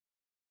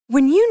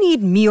When you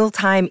need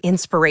mealtime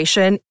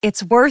inspiration,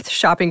 it's worth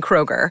shopping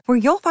Kroger, where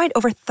you'll find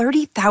over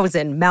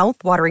 30,000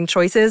 mouth-watering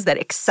choices that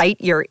excite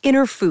your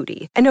inner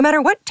foodie. And no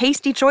matter what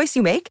tasty choice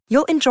you make,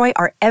 you'll enjoy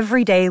our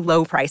everyday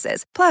low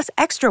prices, plus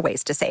extra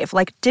ways to save,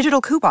 like digital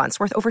coupons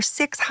worth over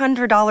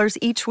 $600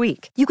 each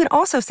week. You can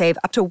also save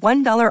up to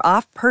 $1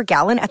 off per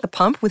gallon at the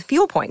pump with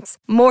fuel points.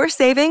 More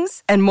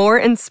savings and more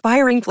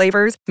inspiring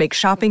flavors make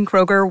shopping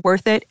Kroger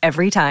worth it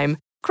every time.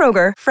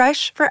 Kroger,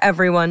 fresh for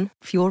everyone.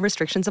 Fuel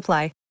restrictions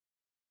apply.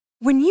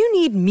 When you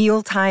need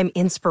mealtime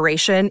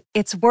inspiration,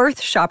 it's worth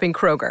shopping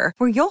Kroger,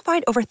 where you'll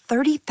find over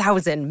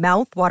 30,000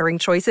 mouth-watering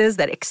choices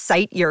that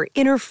excite your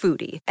inner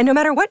foodie. And no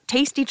matter what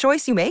tasty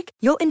choice you make,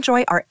 you'll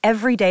enjoy our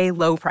everyday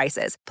low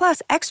prices,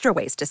 plus extra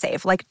ways to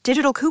save, like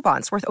digital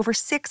coupons worth over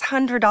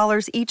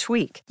 $600 each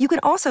week. You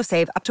can also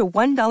save up to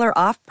 $1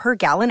 off per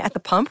gallon at the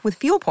pump with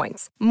fuel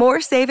points.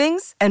 More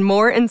savings and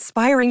more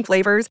inspiring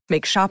flavors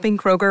make shopping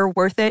Kroger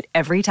worth it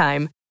every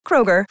time.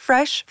 Kroger,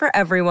 fresh for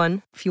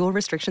everyone. Fuel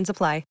restrictions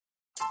apply.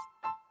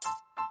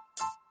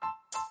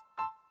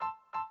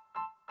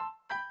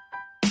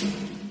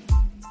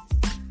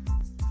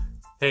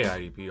 Hey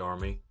IDP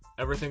Army,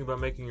 ever think about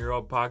making your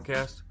own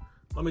podcast?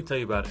 Let me tell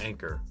you about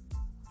Anchor.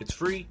 It's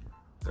free.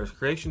 There's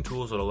creation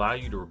tools that allow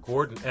you to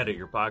record and edit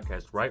your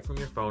podcast right from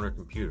your phone or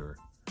computer.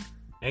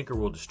 Anchor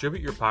will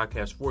distribute your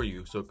podcast for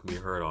you so it can be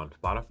heard on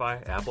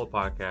Spotify, Apple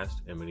Podcasts,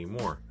 and many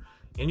more.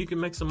 And you can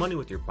make some money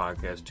with your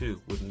podcast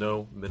too, with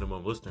no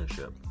minimum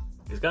listenership.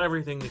 It's got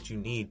everything that you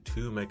need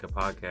to make a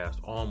podcast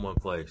all in one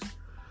place.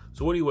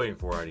 So what are you waiting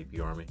for,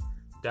 IDP Army?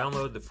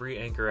 Download the free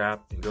Anchor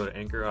app and go to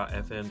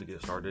anchor.fm to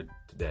get started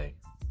today.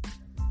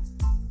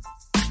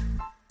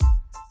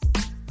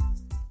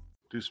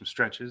 Do some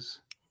stretches.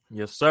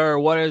 Yes, sir.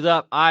 What is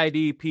up,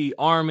 IDP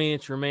Army?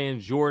 It's your man,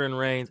 Jordan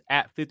Rains,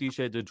 at 50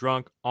 Shades of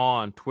Drunk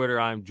on Twitter.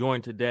 I'm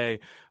joined today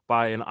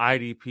by an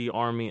IDP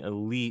Army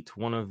elite,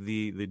 one of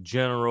the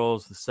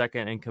generals, the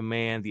second in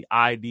command, the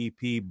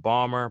IDP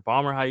Bomber.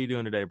 Bomber, how you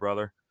doing today,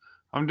 brother?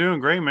 I'm doing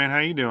great, man. How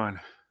you doing?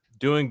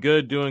 Doing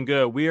good.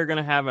 We are going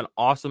to have an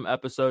awesome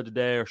episode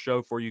today, or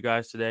show for you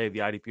guys today, the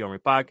IDP Army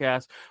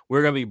podcast.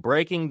 We're going to be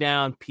breaking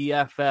down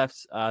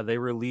PFFs. They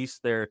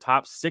released their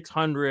top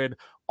 600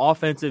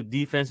 offensive,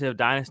 defensive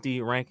Dynasty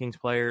rankings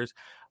players.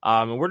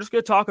 And we're just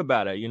going to talk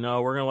about it. We're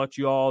going to let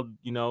you all,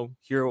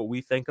 hear what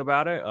we think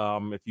about it.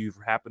 If you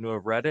happen to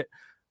have read it,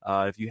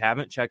 if you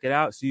haven't, check it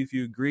out. See if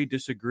you agree,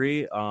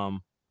 disagree.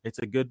 It's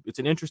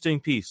an interesting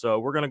piece. So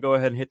we're going to go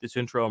ahead and hit this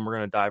intro and we're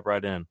going to dive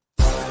right in.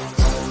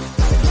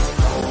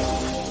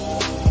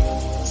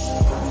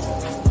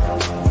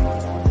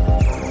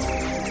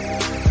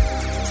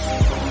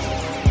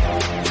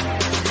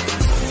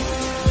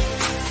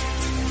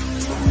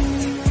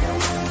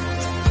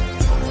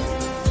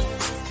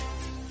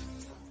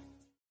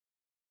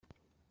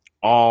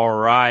 All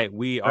right,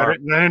 we are.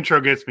 That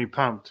intro gets me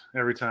pumped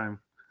every time.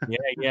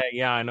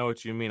 Yeah. I know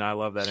what you mean. I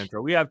love that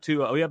intro. We have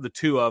two. We have the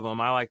two of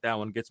them. I like that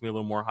one. It gets me a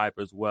little more hype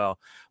as well.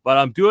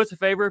 But do us a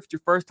favor, if it's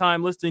your first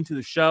time listening to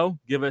the show,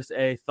 give us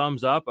a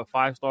thumbs up, a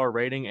 5-star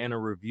rating, and a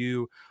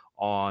review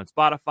on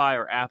Spotify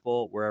or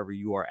Apple, wherever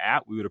you are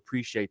at. We would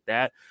appreciate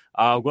that.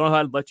 We'll go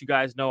ahead and let you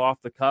guys know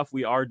off the cuff,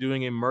 we are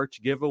doing a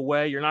merch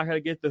giveaway. You're not going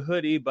to get the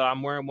hoodie, but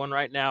I'm wearing one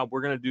right now.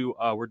 We're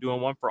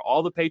doing one for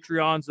all the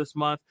Patreons this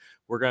month.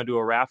 We're going to do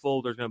a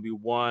raffle. There's going to be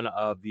one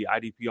of the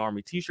IDP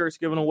Army t-shirts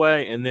given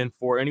away. And then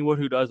for anyone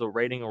who does a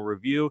rating or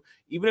review,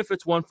 even if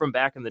it's one from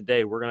back in the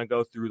day, we're going to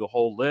go through the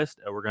whole list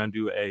and we're going to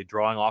do a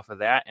drawing off of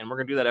that. And we're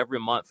going to do that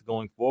every month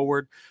going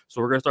forward.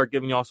 So we're going to start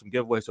giving y'all some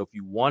giveaways. So if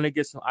you want to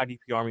get some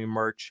IDP Army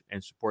merch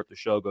and support the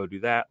show, go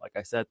do that. Like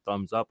I said,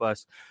 thumbs up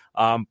us.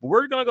 But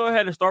we're going to go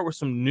ahead and start with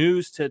some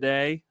news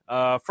today.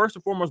 First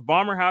and foremost,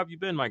 Bomber, how have you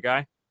been, my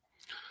guy?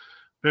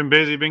 Been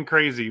busy, been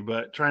crazy,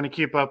 but trying to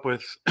keep up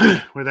with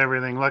with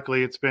everything.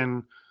 Luckily, it's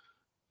been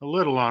a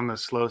little on the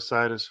slow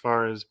side as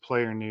far as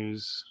player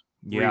news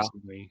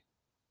recently.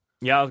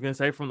 Yeah, I was going to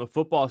say from the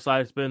football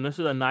side, this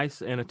is a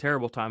nice and a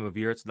terrible time of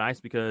year. It's nice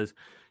because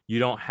you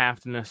don't have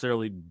to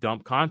necessarily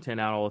dump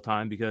content out all the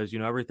time because,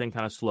 everything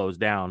kind of slows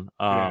down.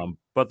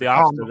 But the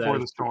opposite of that, before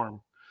the storm.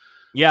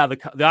 Yeah,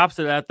 the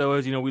opposite of that though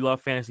is we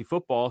love fantasy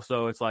football,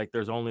 so it's like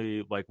there's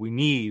only like we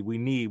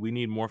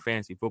need more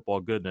fantasy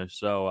football goodness.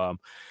 So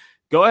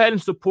go ahead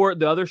and support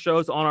the other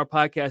shows on our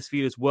podcast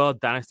feed as well.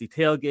 Dynasty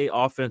Tailgate,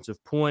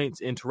 Offensive Points,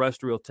 and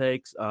Terrestrial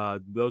Takes.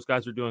 Those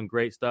guys are doing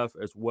great stuff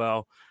as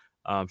well.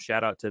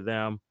 Shout out to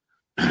them.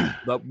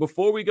 But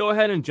before we go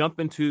ahead and jump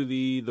into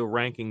the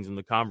rankings and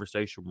the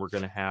conversation we're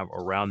going to have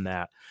around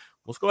that,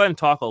 let's go ahead and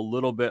talk a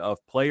little bit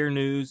of player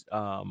news.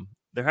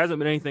 There hasn't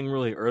been anything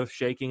really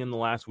earth-shaking in the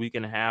last week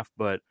and a half,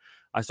 but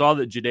I saw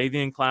that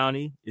Jadeveon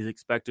Clowney is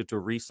expected to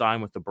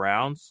re-sign with the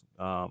Browns.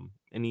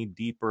 Any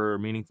deeper,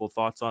 meaningful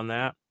thoughts on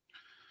that?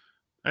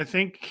 I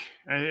think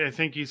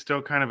he's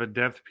still kind of a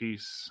depth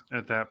piece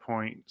at that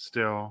point.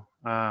 Still,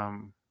 they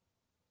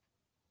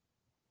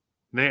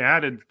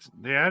added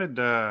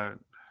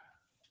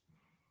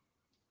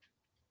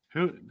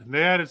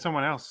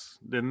someone else,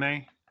 didn't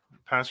they?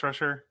 Pass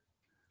rusher.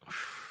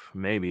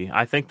 Maybe.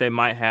 I think they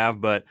might have,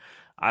 but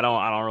I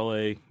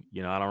really,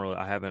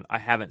 I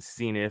haven't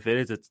seen it. If it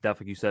is, it's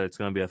definitely, you said, it's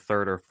going to be a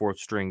third or fourth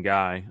string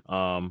guy.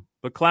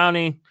 But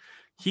Clowney,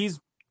 he's,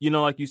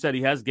 like you said,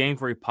 he has games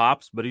where he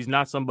pops, but he's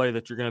not somebody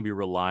that you're going to be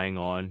relying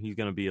on. He's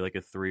going to be like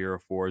a 3 or a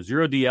 4,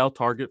 0 DL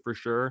target for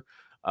sure.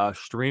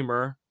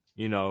 Streamer,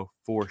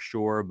 for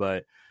sure.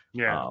 But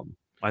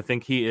I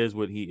think he is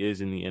what he is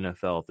in the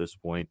NFL at this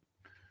point.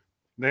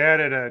 They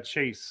added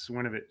Chase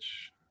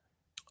Winovich.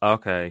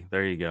 Okay,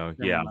 there you go.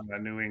 Yeah.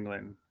 New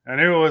England. I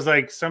knew it was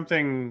like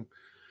something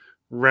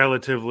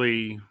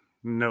relatively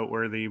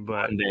noteworthy,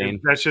 but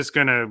that's just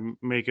going to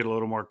make it a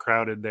little more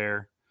crowded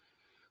there.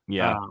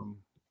 Yeah.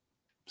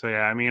 So,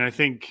 yeah, I mean, I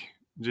think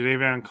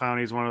Jadeveon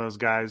Clowney is one of those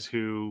guys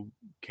who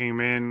came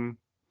in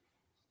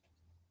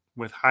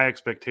with high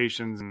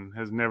expectations and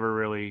has never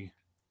really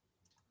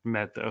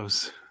met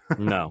those.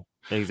 No,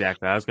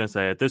 exactly. I was going to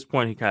say, at this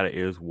point, he kind of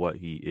is what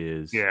he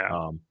is.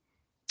 Yeah.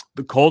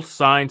 The Colts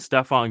signed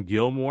Stephon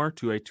Gilmore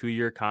to a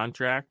 2-year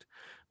contract.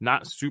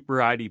 Not super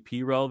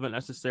IDP relevant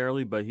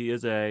necessarily, but he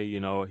is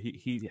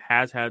he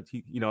has had,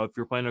 if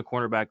you're playing a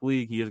cornerback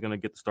league, he is going to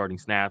get the starting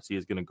snaps. He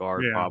is going to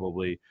guard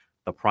probably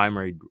the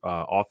primary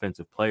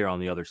offensive player on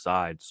the other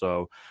side.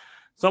 So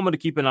someone to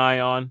keep an eye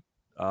on,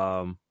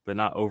 but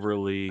not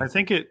overly. I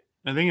think it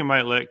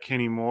might let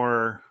Kenny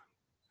Moore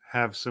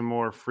have some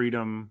more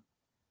freedom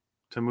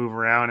to move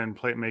around and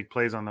make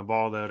plays on the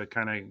ball, though, to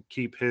kind of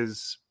keep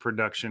his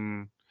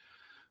production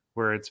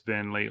where it's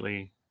been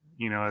lately.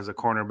 As a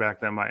cornerback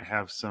that might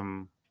have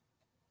some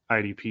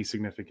IDP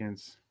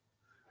significance.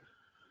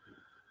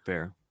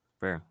 Fair.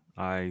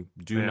 I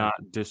do not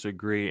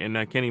disagree.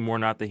 And Kenny Moore,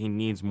 not that he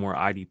needs more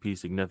IDP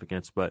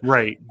significance, but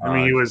right. I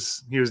mean, he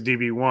was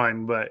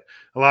DB1, but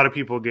a lot of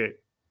people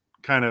get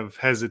kind of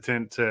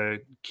hesitant to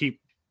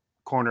keep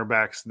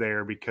cornerbacks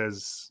there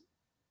because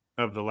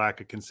of the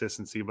lack of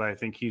consistency. But I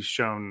think he's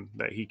shown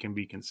that he can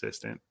be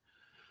consistent.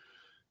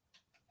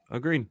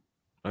 Agreed.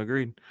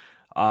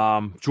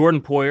 Jordan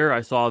Poyer,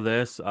 I saw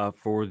this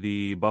for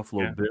the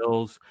Buffalo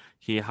Bills.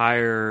 He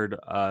hired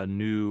a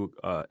new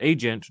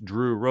agent,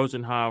 Drew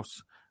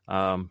Rosenhaus,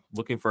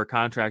 looking for a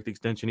contract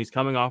extension. He's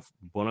coming off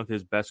one of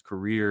his best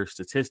careers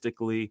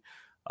statistically.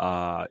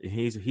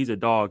 He's a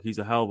dog. He's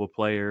a hell of a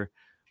player.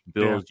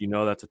 Bills,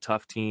 that's a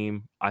tough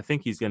team. I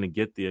think he's going to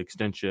get the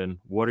extension.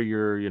 What are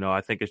your,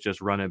 I think it's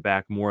just running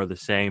back more of the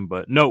same,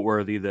 but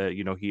noteworthy that,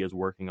 he is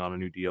working on a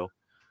new deal.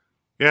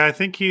 Yeah, I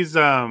think he's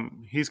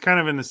kind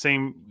of in the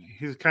same.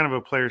 He's kind of a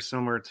player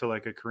similar to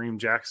like a Kareem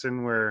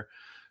Jackson, where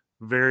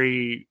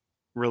very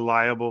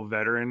reliable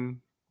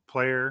veteran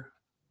player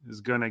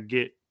is going to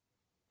get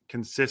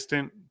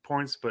consistent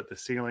points, but the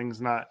ceiling's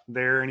not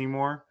there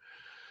anymore.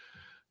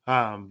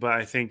 But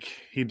I think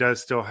he does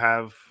still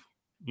have,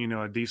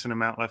 a decent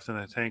amount left in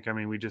the tank. I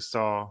mean, we just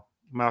saw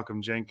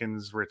Malcolm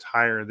Jenkins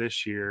retire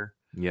this year.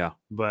 Yeah.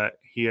 But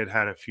he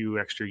had a few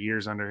extra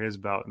years under his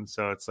belt. And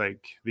so it's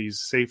like these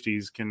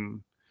safeties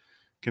can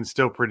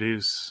still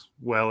produce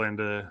well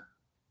into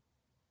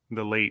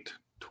the late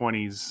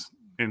 20s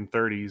and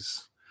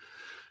 30s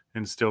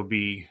and still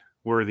be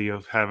worthy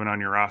of having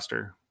on your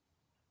roster.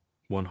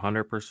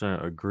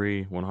 100%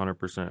 agree.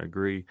 100%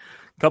 agree.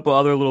 A couple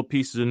other little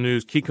pieces of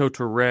news. Kiko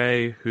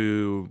Toure,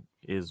 who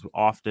is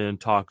often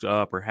talked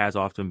up or has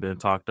often been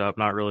talked up,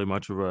 not really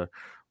much of a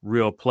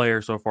real player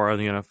so far in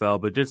the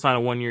NFL, but did sign a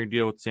 1-year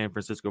deal with San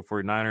Francisco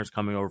 49ers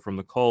coming over from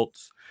the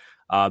Colts.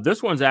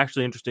 This one's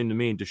actually interesting to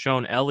me.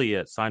 Deshaun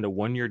Elliott signed a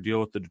 1-year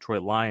deal with the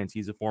Detroit Lions.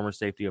 He's a former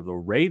safety of the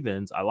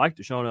Ravens. I like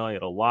Deshaun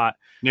Elliott a lot.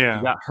 Yeah.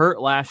 He got hurt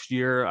last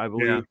year, I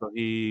believe. So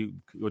he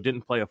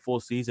didn't play a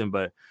full season,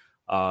 but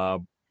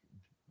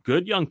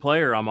good young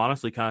player. I'm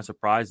honestly kind of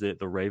surprised that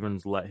the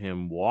Ravens let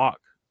him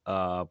walk.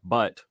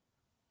 But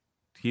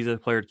he's a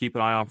player to keep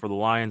an eye on for the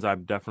Lions.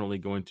 I'm definitely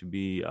going to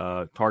be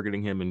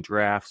targeting him in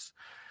drafts.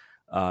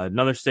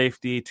 Another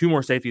safety, 2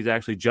 more safeties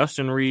actually.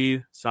 Justin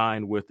Reed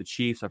signed with the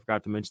Chiefs. I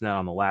forgot to mention that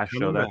on the last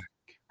show.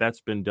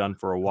 That's been done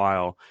for a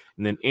while.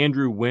 And then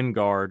Andrew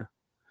Wingard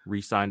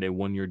re-signed a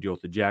 1-year deal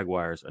with the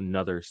Jaguars,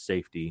 another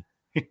safety.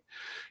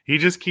 He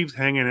just keeps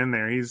hanging in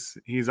there.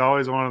 He's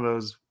always one of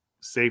those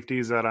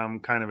safeties that I'm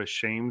kind of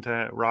ashamed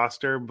to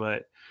roster,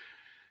 but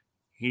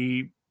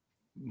he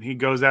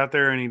goes out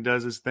there and he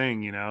does his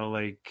thing,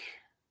 like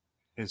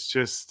it's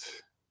just,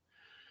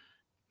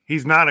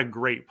 he's not a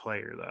great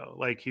player though.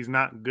 Like he's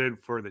not good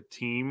for the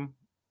team,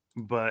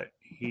 but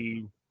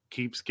he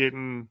keeps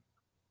getting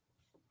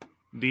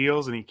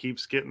deals and he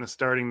keeps getting the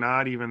starting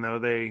nod, even though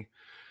they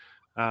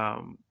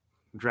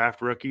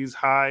draft rookies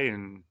high,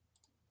 and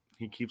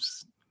he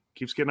keeps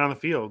getting on the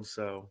field.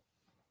 So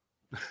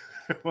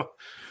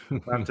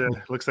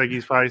looks like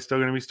he's probably still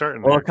going to be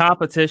starting. Well,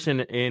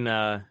 competition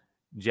in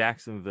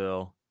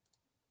Jacksonville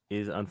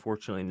is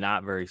unfortunately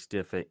not very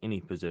stiff at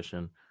any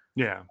position.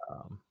 Yeah.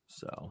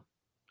 So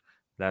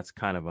that's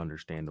kind of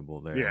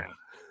understandable there. Yeah.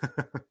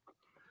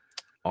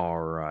 All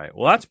right.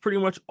 Well, that's pretty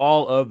much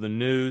all of the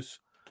news.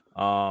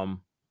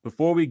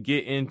 Before we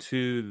get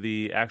into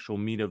the actual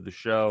meat of the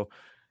show,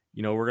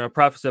 we're going to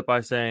preface it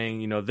by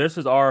saying, this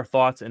is our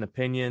thoughts and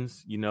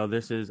opinions.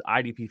 This is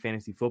IDP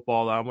fantasy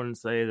football. I wouldn't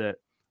say that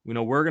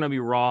we're going to be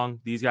wrong.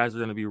 These guys are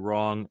going to be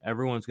wrong.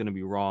 Everyone's going to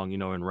be wrong, in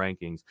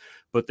rankings.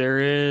 But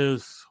there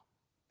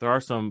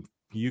are some,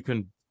 you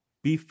can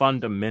be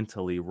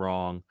fundamentally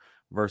wrong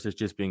versus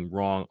just being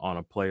wrong on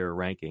a player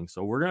ranking.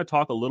 So we're going to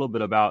talk a little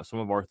bit about some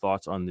of our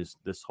thoughts on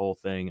this whole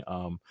thing.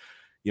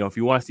 If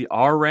you want to see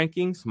our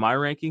rankings, my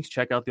rankings,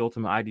 check out the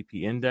Ultimate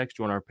IDP Index.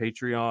 Join our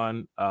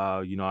Patreon.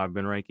 I've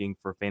been ranking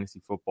for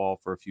fantasy football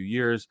for a few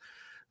years.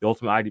 The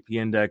Ultimate IDP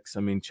Index,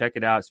 check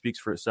it out. It speaks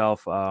for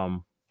itself.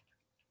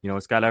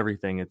 It's got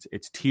everything.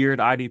 It's tiered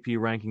IDP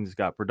rankings. It's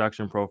got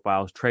production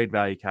profiles, trade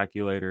value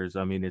calculators.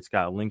 It's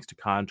got links to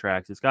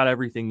contracts. It's got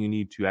everything you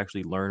need to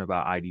actually learn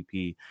about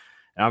IDP.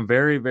 And I'm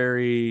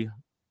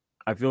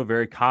I feel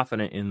very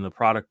confident in the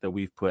product that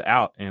we've put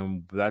out,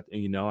 and that,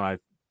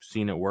 I've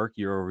seen it work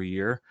year over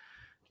year.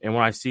 And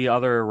when I see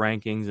other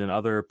rankings and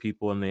other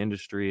people in the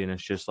industry, and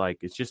it's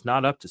just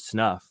not up to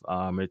snuff.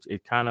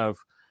 It kind of,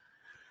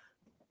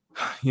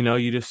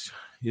 we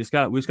just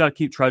got to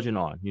keep trudging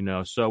on,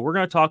 So we're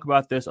going to talk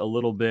about this a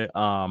little bit.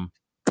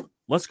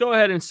 Let's go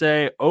ahead and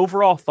say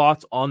overall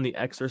thoughts on the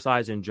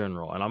exercise in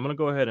general. And I'm going to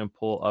go ahead and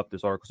pull up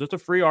this article. So it's a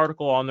free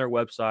article on their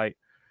website.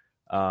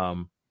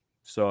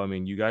 So,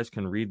 you guys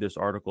can read this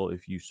article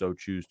if you so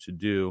choose to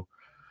do.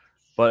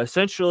 But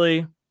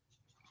essentially,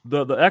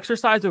 the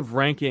exercise of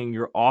ranking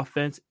your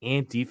offense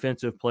and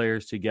defensive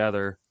players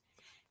together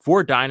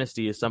for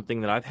Dynasty is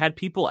something that I've had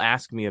people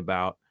ask me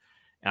about,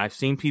 and I've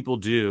seen people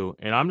do.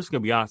 And I'm just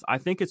going to be honest, I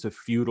think it's a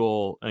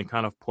futile and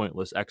kind of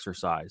pointless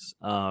exercise.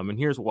 And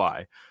here's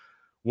why.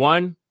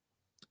 One,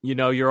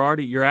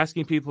 you're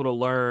asking people to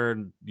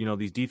learn,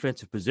 these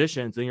defensive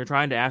positions, and you're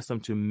trying to ask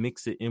them to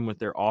mix it in with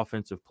their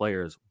offensive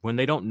players when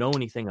they don't know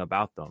anything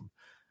about them.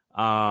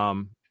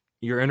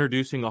 You're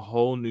introducing a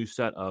whole new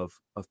set of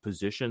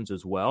positions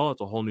as well. It's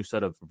a whole new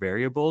set of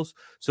variables.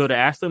 So to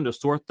ask them to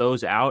sort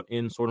those out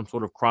in sort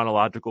of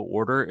chronological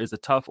order is a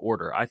tough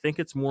order. I think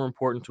it's more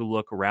important to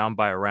look round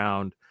by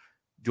round.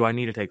 Do I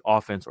need to take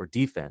offense or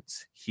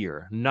defense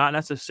here? Not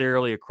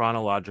necessarily a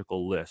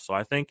chronological list. So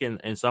I think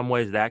in some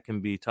ways that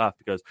can be tough,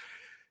 because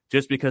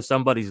just because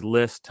somebody's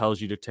list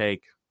tells you to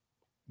take,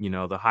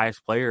 the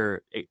highest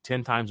player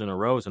 10 times in a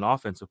row as an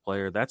offensive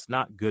player, that's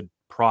not good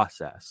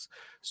process.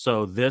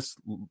 So this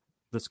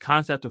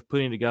concept of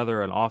putting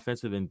together an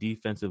offensive and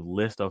defensive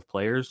list of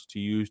players to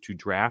use to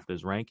draft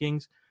as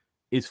rankings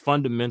is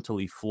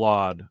fundamentally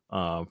flawed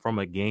from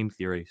a game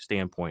theory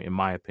standpoint, in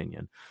my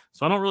opinion.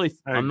 So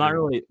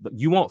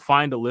you won't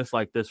find a list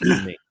like this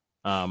from me.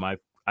 I've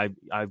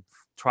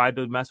tried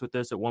to mess with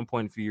this at one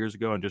point a few years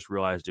ago and just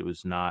realized it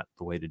was not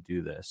the way to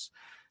do this.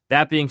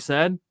 That being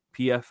said,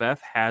 PFF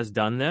has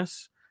done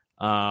this.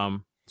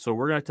 So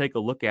we're going to take a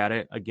look at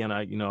it. Again,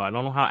 I don't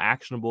know how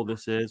actionable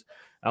this is.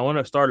 I want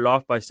to start it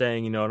off by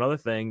saying, another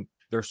thing,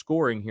 their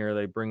scoring here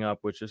they bring up,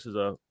 which this is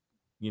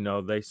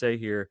they say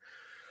here,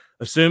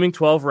 assuming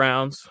 12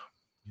 rounds,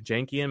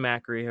 Janke and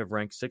Macri have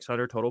ranked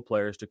 600 total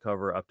players to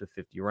cover up to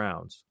 50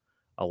 rounds.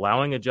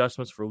 Allowing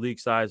adjustments for league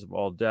size of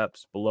all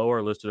depths, below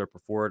are listed are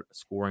preferred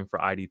scoring for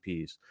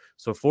IDPs.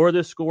 So for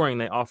this scoring,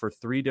 they offer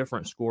 3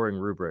 different scoring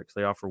rubrics.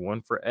 They offer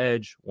one for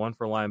edge, one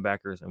for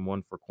linebackers, and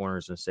one for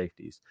corners and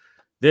safeties.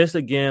 This,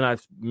 again,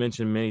 I've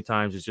mentioned many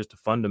times, is just a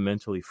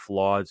fundamentally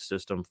flawed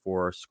system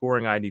for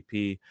scoring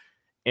IDP.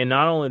 And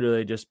not only do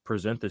they just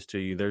present this to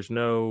you, there's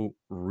no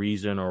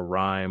reason or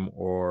rhyme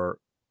or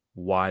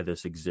why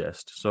this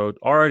exists. So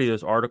already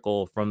this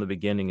article from the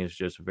beginning is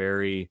just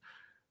very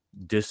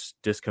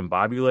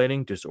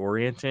discombobulating,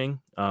 disorienting.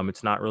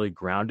 It's not really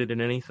grounded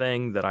in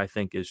anything that I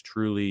think is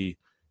truly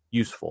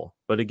useful.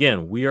 But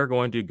again, we are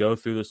going to go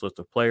through this list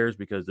of players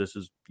because this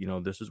is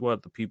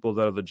what the people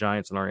that are the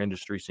giants in our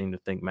industry seem to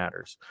think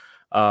matters.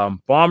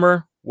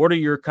 Bomber, what are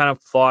your kind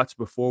of thoughts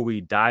before we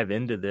dive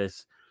into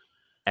this,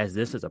 as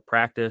this is a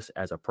practice,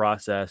 as a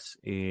process,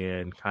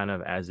 and kind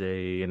of as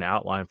an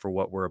outline for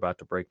what we're about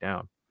to break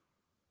down?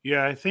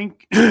 Yeah, I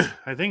think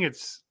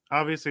it's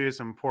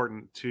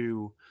important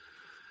to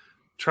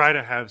try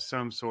to have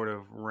some sort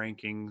of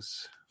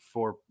rankings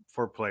for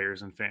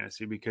players in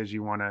fantasy, because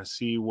you want to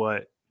see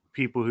what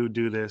people who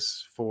do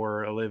this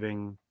for a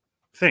living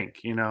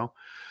think,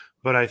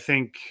 but I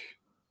think,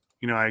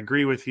 I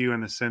agree with you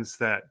in the sense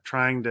that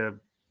trying to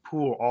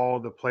pool all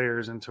the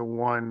players into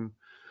one,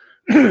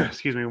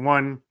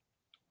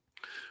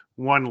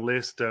 one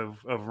list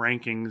of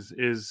rankings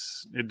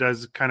it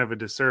does kind of a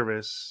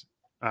disservice.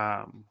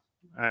 A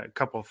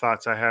couple of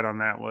thoughts I had on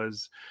that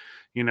was,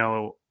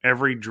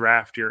 every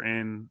draft you're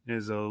in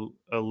is a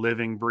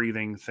living,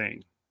 breathing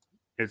thing.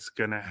 It's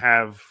going to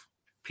have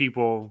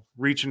people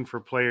reaching for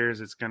players.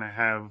 It's going to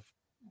have,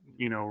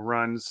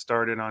 runs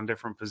started on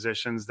different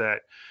positions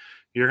that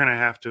you're going to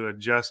have to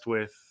adjust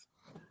with,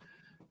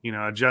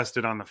 adjust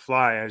it on the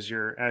fly as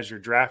you're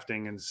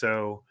drafting. And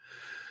so,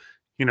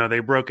 they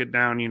broke it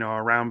down,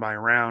 round by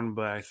round,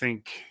 but I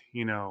think,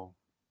 they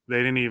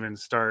didn't even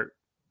start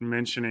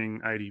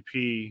mentioning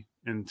IDP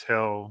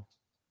until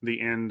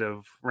the end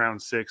of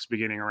round 6,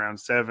 beginning of round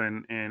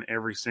 7. And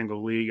every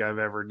single league I've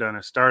ever done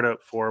a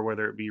startup for,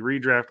 whether it be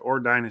redraft or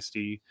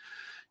dynasty,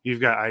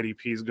 you've got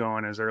IDPs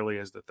going as early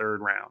as the 3rd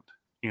round,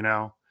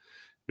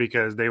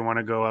 because they want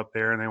to go up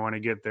there and they want to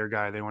get their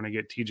guy. They want to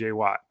get TJ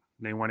Watt.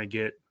 They want to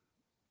get,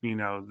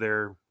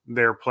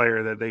 their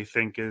player that they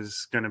think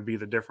is going to be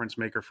the difference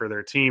maker for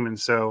their team. And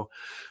so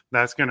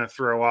that's going to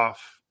throw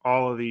off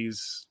all of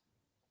these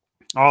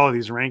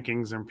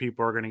rankings, and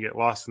people are going to get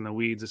lost in the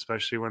weeds,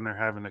 especially when they're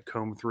having to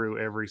comb through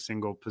every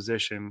single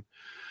position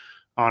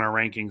on a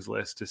rankings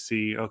list to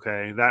see,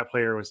 okay, that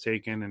player was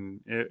taken, and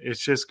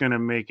it's just going to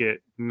make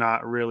it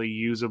not really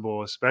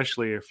usable,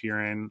 especially if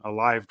you're in a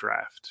live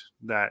draft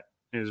that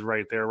is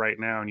right there right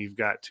now and you've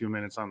got 2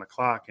 minutes on the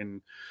clock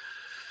and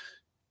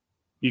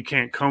you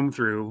can't comb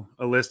through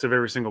a list of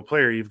every single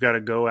player. You've got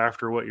to go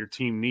after what your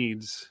team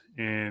needs,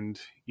 and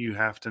you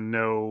have to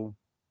know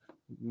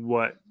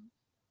what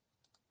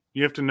the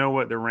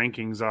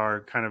rankings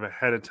are kind of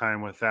ahead of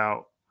time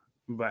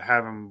but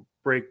have them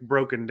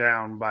broken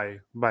down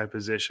by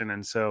position.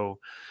 And so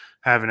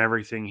having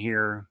everything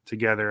here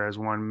together as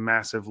one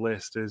massive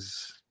list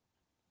is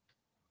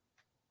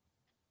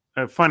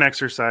a fun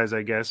exercise,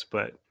 I guess,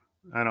 but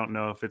I don't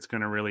know if it's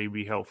going to really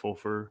be helpful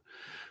for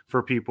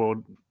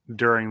people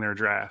during their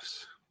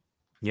drafts.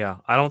 Yeah,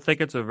 I don't think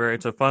it's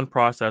a fun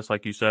process,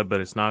 like you said,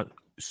 but it's not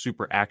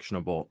super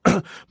actionable.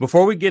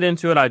 Before we get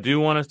into it, I do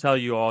want to tell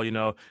you all,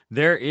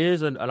 there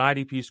is an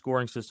IDP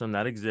scoring system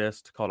that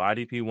exists called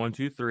IDP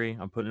 123.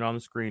 I'm putting it on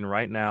the screen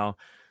right now.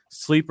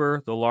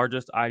 Sleeper, the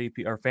largest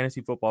IDP or fantasy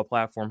football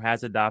platform,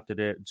 has adopted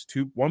it. It's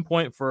 1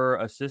 point for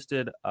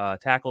assisted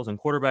tackles and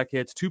quarterback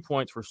hits, 2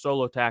 points for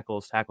solo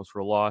tackles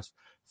for loss,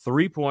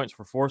 3 points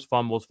for forced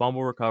fumbles,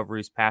 fumble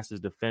recoveries, passes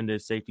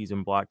defended, safeties,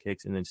 and block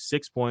kicks, and then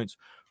 6 points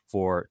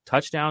for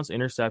touchdowns,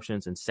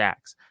 interceptions, and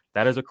sacks.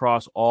 That is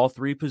across all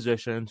 3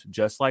 positions,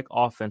 just like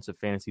offensive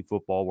fantasy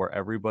football, where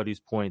everybody's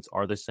points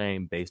are the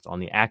same based on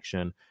the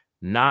action,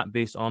 not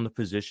based on the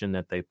position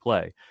that they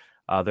play.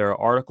 There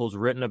are articles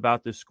written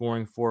about this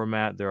scoring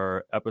format. There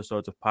are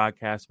episodes of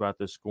podcasts about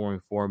this scoring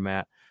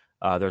format.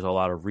 There's a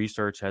lot of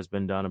research has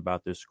been done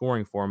about this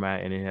scoring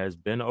format, and it has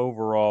been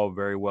overall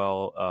very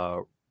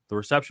well. The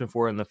reception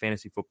for it in the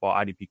fantasy football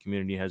IDP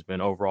community has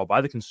been overall by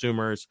the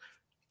consumers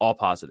all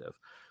positive.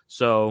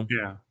 So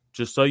yeah,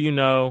 just so you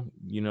know,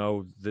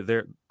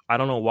 I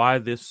don't know why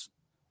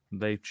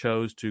they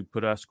chose to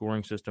put a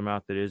scoring system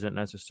out that isn't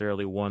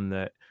necessarily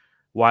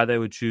why they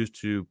would choose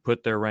to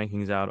put their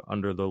rankings out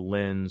under the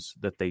lens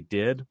that they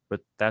did,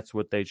 but that's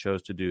what they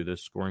chose to do,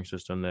 this scoring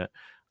system that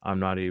I'm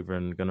not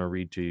even going to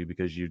read to you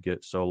because you'd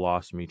get so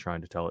lost in me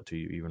trying to tell it to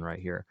you even right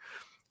here.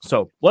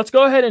 So let's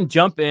go ahead and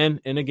jump in.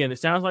 And again, it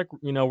sounds like,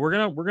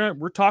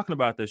 we're talking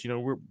about this,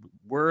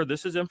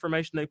 this is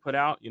information they put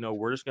out,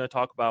 we're just going to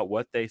talk about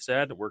what they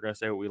said. We're going to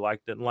say what we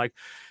liked, didn't like.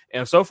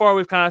 And so far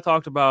we've kind of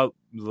talked about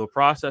the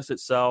process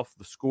itself,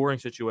 the scoring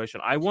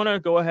situation. I want to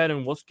go ahead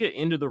and let's get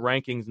into the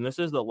rankings. And this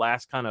is the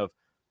last kind of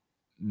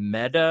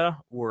meta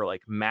or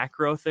like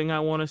macro thing I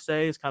want to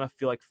say is kind of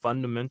feel like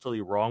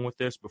fundamentally wrong with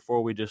this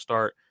before we just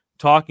start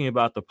talking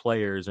about the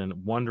players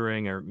and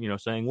wondering or,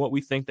 saying what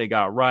we think they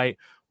got right,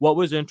 what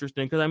was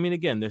interesting. Because,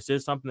 again, this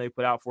is something they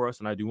put out for us,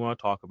 and I do want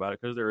to talk about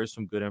it because there is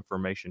some good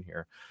information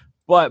here.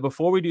 But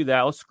before we do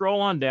that, let's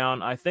scroll on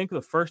down. I think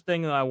the first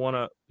thing that I want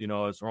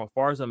to, as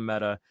far as a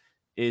meta,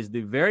 is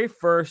the very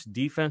first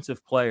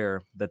defensive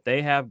player that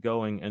they have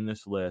going in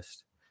this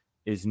list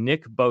is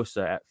Nick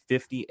Bosa at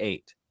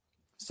 58.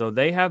 So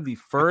they have the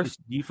first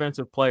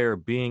defensive player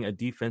being a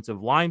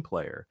defensive line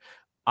player.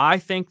 I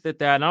think that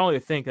not only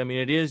think,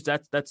 it is,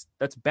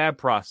 that's bad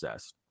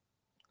process.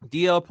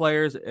 DL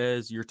players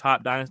as your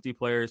top dynasty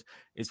players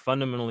is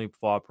fundamentally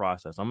flawed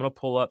process. I'm going to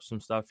pull up some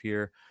stuff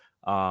here.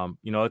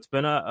 It's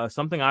been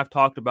something I've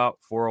talked about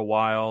for a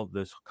while,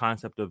 this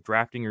concept of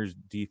drafting your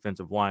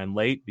defensive line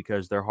late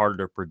because they're harder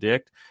to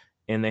predict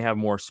and they have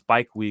more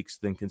spike weeks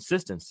than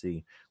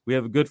consistency. We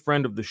have a good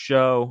friend of the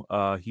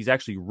show. He's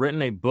actually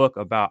written a book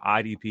about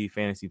IDP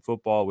fantasy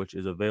football, which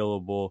is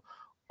available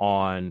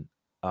on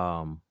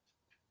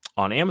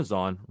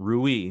Amazon.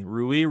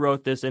 Rui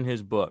wrote this in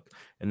his book,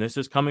 and this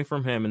is coming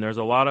from him. And there's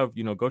a lot of,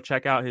 go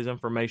check out his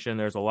information.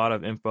 There's a lot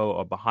of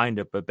info behind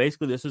it, but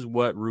basically this is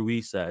what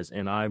Rui says.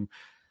 And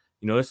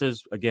this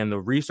is, again, the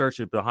research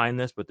is behind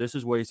this, but this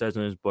is what he says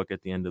in his book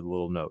at the end of the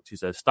little notes. He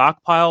says,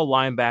 stockpile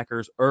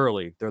linebackers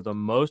early. They're the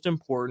most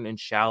important and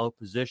shallow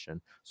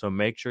position. So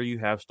make sure you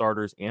have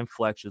starters and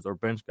flexes or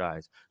bench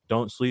guys.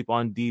 Don't sleep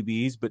on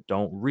DBs, but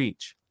don't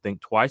reach.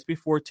 Think twice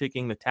before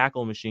ticking the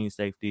tackle machine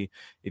safety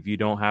if you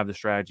don't have the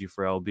strategy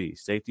for LB.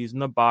 Safeties in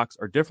the box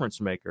are difference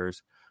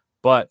makers,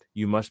 but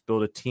you must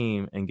build a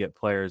team and get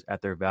players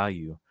at their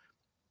value.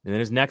 And then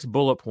his next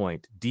bullet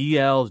point,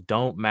 DLs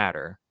don't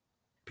matter,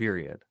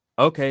 period.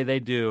 Okay, they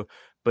do,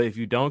 but if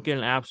you don't get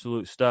an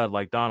absolute stud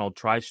like Donald,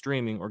 try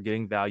streaming or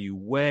getting value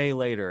way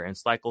later and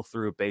cycle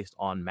through based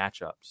on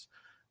matchups.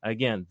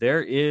 Again,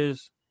 there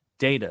is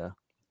data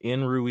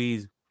in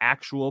Rui's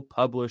actual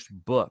published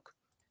book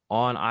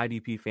on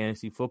IDP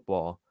fantasy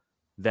football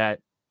that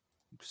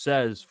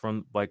says,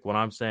 from like what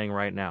I'm saying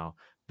right now,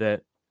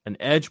 that an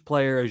edge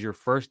player as your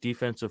first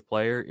defensive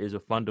player is a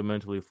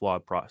fundamentally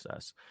flawed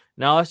process.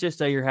 Now, let's just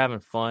say you're having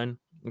fun.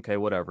 Okay,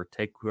 whatever.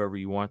 Take whoever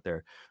you want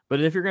there.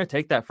 But if you're going to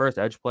take that first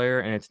edge player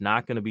and it's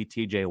not going to be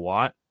TJ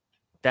Watt,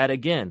 that,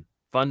 again,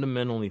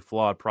 fundamentally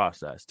flawed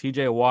process.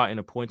 TJ Watt in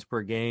a points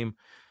per game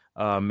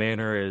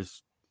manner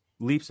is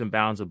leaps and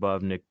bounds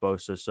above Nick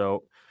Bosa.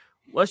 So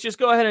let's just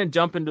go ahead and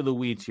jump into the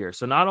weeds here.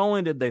 So not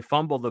only did they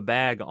fumble the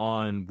bag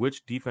on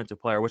which defensive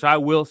player, which I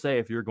will say,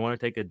 if you're going to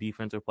take a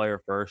defensive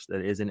player first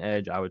that is an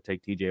edge, I would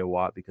take TJ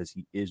Watt because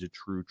he is a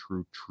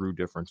true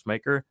difference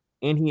maker.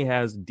 And he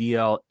has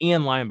DL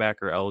and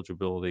linebacker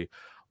eligibility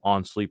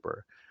on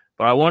Sleeper.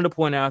 But I wanted to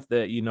point out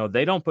that,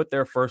 they don't put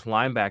their first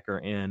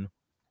linebacker in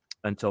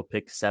until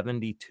pick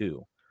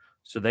 72.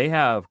 So they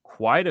have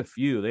quite a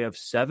few. They have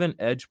 7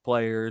 edge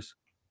players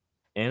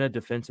and a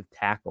defensive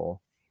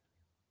tackle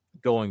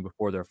going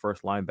before their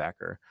first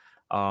linebacker.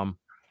 I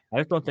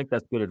just don't think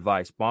that's good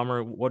advice.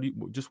 Bomber, what do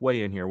you just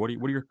weigh in here? What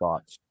are your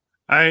thoughts?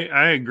 I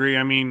agree.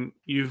 I mean,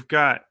 you've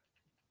got,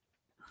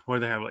 what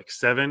do they have, like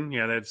 7?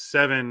 Yeah, that's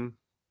 7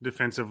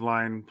 defensive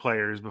line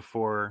players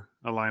before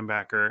a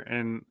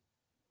linebacker,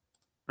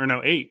 or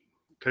no, 8,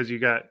 because you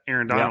got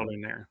Aaron Donald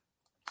in there.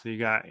 So you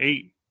got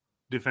 8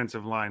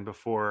 defensive line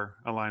before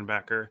a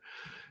linebacker.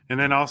 And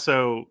then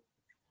also,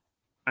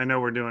 I know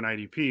we're doing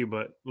IDP,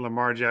 but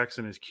Lamar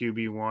Jackson is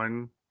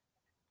QB1.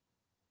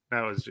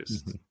 That was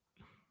just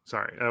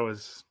sorry. That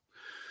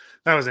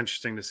was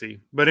interesting to see.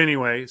 But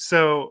anyway,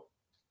 so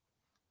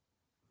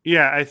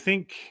yeah, I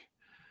think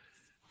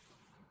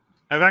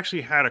I've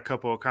actually had a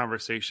couple of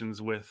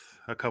conversations with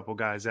a couple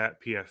guys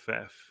at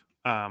PFF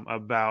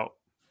about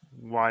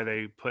why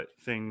they put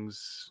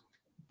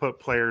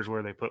players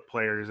where they put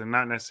players, and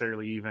not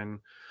necessarily even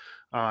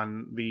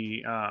on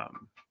the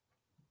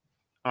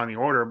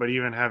order, but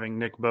even having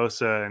Nick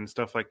Bosa and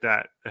stuff like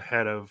that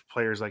ahead of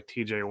players like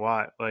TJ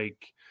Watt.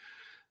 Like,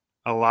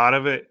 a lot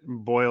of it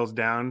boils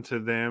down to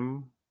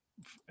them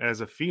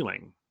as a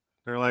feeling.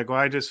 They're like, well,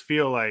 I just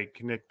feel like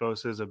Nick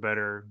Bosa is a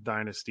better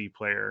dynasty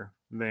player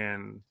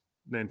than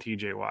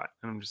TJ Watt.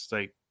 And I'm just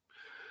like,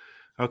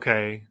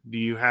 okay, do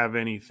you have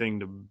anything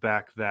to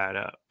back that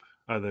up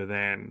other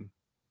than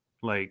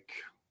like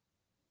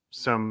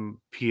some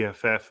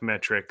PFF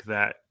metric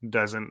that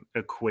doesn't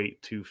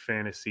equate to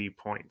fantasy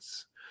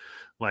points,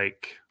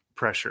 like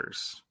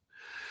pressures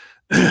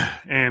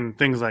and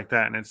things like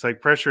that? And it's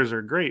like, pressures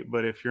are great,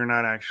 but if you're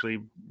not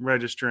actually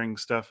registering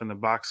stuff in the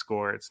box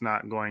score, it's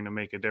not going to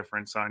make a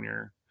difference on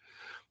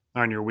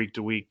your week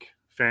to week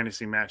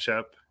fantasy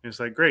matchup. It's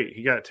like, great,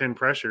 he got 10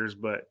 pressures,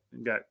 but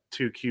got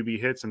 2 QB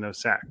hits and no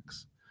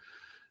sacks,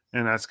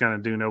 and that's going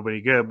to do nobody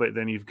good. But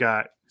then you've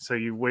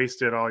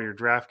wasted all your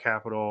draft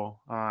capital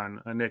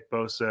on a Nick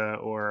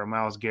Bosa or a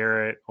Myles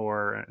Garrett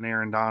or an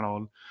Aaron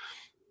Donald,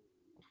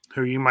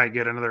 who you might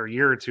get another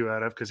year or 2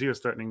 out of because he was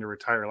threatening to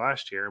retire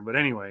last year. But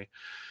anyway,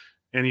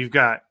 and you've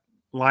got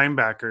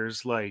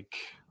linebackers like,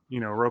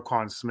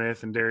 Roquan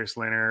Smith and Darius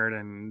Leonard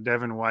and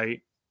Devin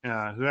White,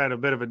 who had a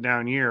bit of a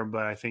down year,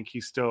 but I think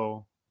he's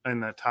still in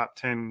the top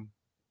 10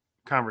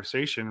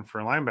 conversation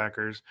for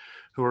linebackers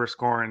who are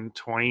scoring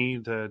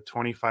 20 to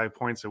 25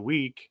 points a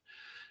week.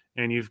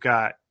 And you've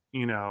got,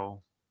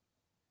 your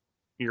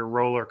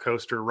roller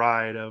coaster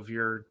ride of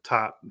your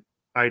top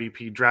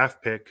IDP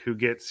draft pick who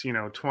gets,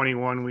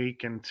 21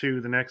 week and 2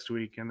 the next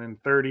week, and then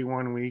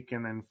 31 week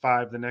and then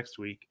 5 the next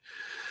week.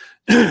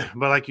 But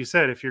like you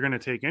said, if you're going to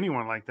take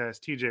anyone like that, it's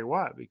TJ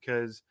Watt,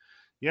 because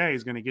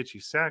he's going to get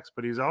you sacks,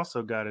 but he's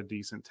also got a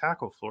decent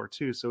tackle floor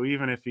too. So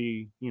even if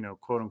he,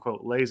 quote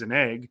unquote, lays an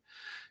egg,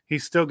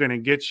 he's still going to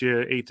get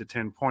you 8 to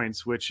 10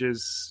 points, which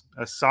is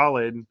a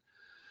solid,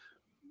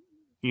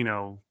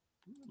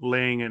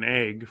 laying an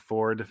egg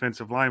for a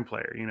defensive line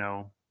player.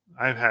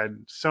 I've had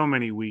so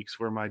many weeks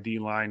where my D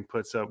line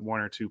puts up 1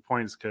 or 2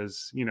 points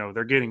because,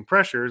 they're getting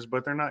pressures,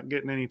 but they're not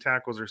getting any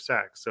tackles or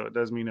sacks. So it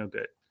does me no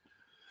good.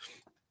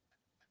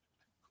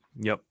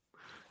 Yep.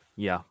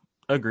 Yeah.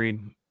 Agreed.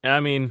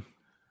 You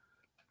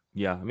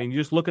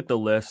just look at the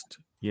list.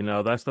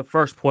 That's the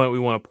first point we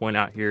want to point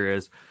out here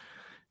is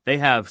they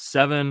have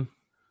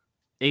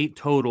 8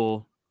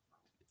 total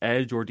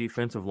edge or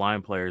defensive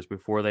line players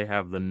before they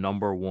have the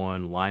number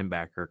 1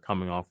 linebacker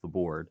coming off the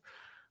board,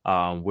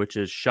 which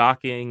is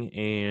shocking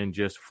and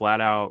just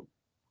flat out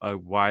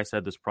why I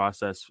said this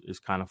process is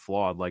kind of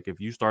flawed. Like, if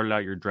you started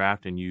out your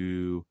draft and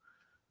you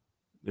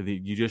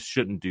just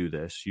shouldn't do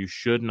this. You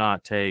should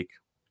not take.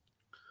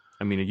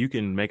 You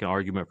can make an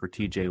argument for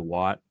TJ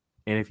Watt.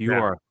 And if you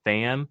are a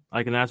fan,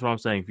 and that's what I'm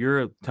saying. If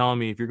you're telling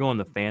me, if you're going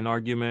the fan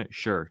argument,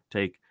 sure,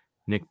 take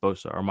Nick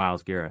Bosa or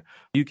Myles Garrett.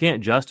 You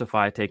can't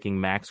justify taking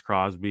Max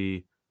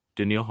Crosby,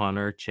 Danielle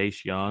Hunter,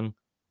 Chase Young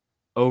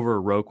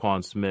over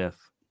Roquan Smith.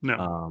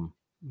 No,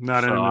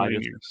 not in a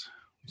million years.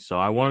 So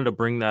I wanted to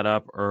bring that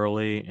up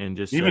early and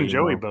just even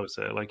Joey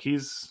Bosa, like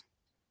he's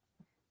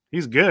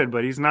good,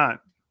 but he's not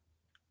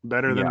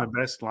better than the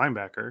best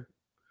linebacker.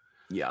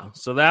 Yeah.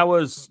 So that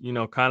was,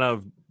 kind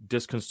of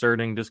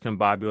disconcerting,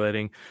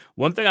 discombobulating.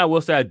 One thing I will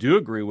say I do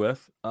agree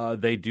with,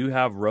 they do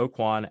have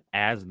Roquan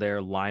as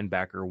their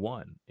linebacker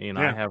one. And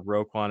I have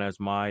Roquan as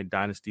my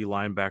Dynasty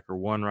linebacker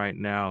one right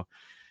now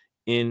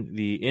in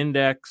the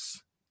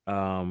index.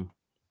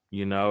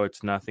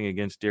 It's nothing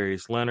against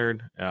Darius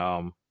Leonard.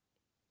 I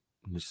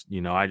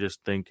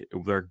just think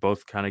they're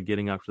both kind of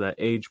getting up to that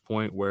age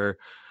point where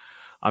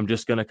I'm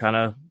just going to kind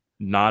of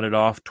nod it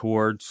off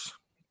towards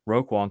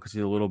Roquan because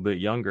he's a little bit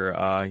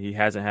younger. He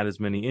hasn't had as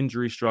many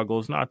injury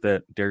struggles. Not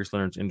that Darius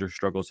Leonard's injury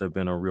struggles have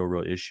been a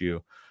real issue,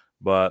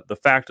 but the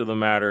fact of the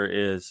matter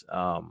is,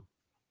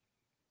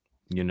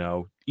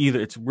 either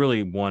it's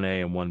really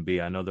 1A and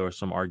 1B. I know there was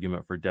some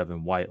argument for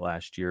Devin White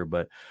last year,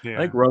 but I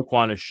think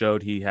Roquan has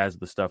showed he has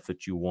the stuff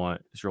that you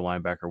want as your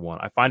linebacker one.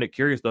 I find it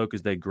curious, though,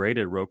 because they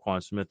graded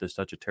Roquan Smith as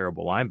such a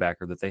terrible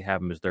linebacker that they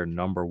have him as their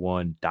number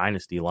one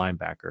Dynasty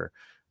linebacker.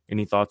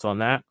 Any thoughts on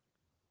that?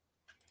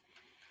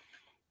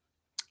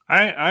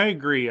 I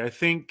agree. I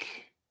think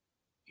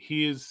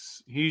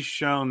he's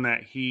shown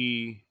that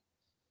he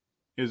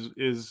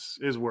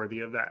is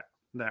worthy of that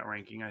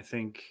ranking. I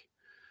think,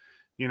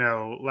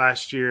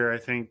 last year I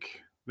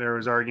think there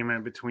was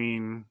argument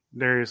between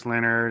Darius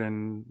Leonard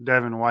and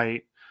Devin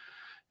White,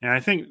 and I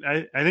think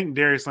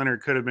Darius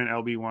Leonard could have been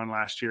LB1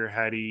 last year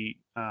had he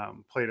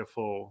played a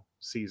full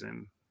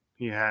season.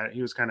 He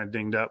was kind of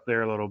dinged up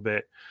there a little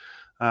bit,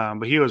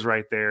 but he was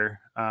right there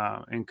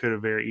and could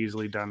have very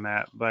easily done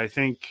that. But I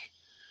think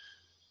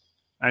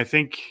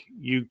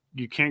you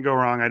can't go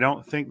wrong. I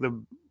don't think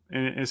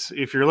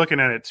if you're looking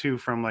at it too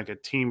from like a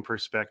team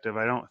perspective,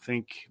 I don't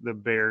think the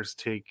Bears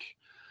take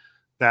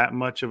that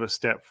much of a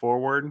step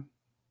forward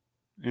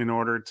in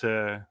order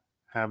to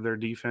have their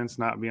defense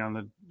not be on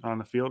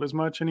the field as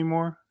much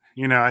anymore.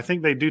 I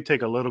think they do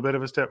take a little bit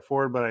of a step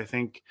forward, but I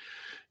think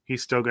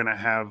he's still going to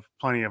have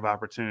plenty of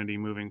opportunity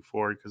moving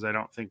forward because I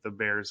don't think the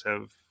Bears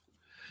have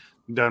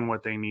done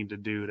what they need to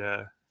do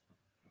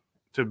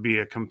to be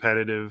a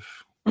competitive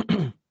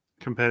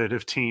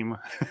team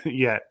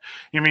yet.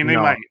 They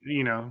might,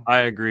 I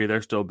agree.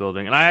 They're still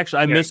building. And I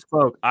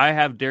misspoke. I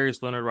have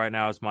Darius Leonard right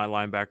now as my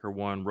linebacker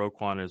one.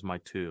 Roquan is my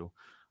two.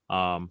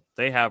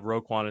 They have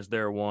Roquan as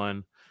their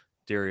one,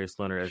 Darius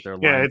Leonard as their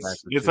linebacker.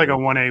 It's like a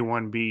 1A,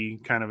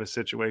 1B kind of a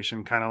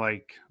situation, kind of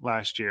like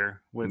last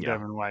year with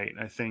Devin White.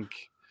 I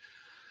think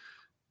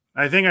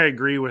I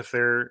agree with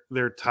their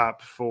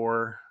top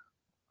four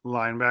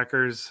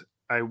linebackers.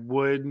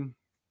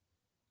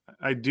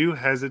 I do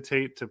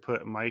hesitate to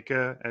put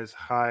Micah as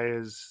high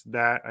as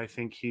that. I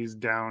think he's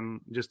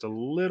down just a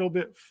little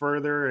bit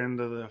further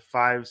into the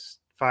 5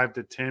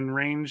 to 10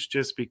 range,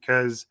 just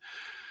because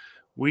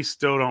we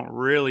still don't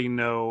really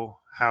know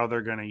how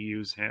they're going to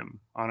use him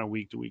on a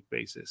week-to-week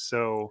basis.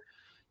 So,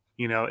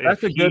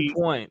 that's a good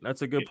point.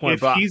 That's a good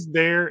point. If he's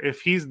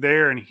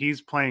there and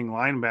he's playing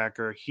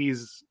linebacker,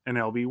 he's an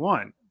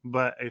LB1.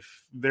 But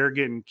if they're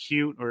getting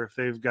cute or if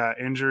they've got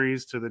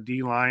injuries to the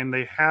D line,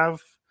 they have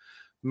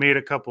made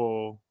a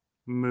couple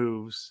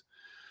moves,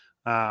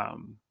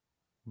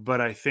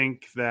 but I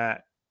think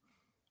that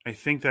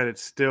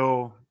it's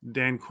still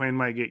Dan Quinn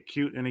might get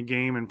cute in a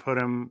game and put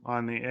him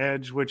on the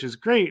edge, which is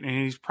great, and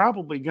he's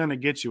probably going to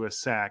get you a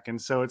sack, and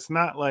so it's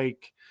not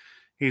like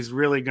he's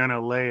really going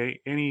to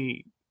lay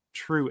any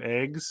true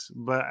eggs.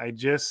 But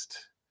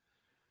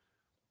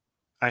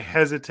I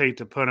hesitate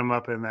to put him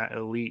up in that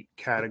elite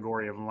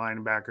category of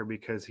linebacker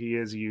because he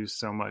is used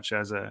so much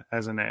as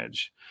an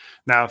edge.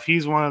 Now, if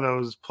he's one of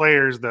those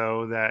players,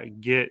 though, that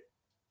get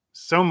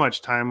so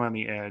much time on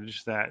the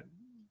edge that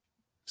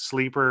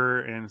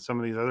Sleeper and some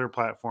of these other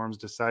platforms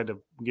decide to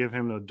give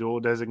him the dual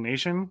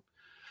designation,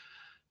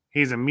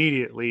 he's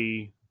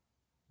immediately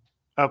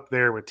up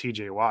there with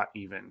TJ Watt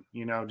even,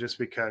 just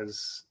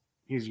because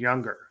he's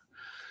younger.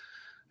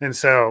 And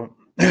so,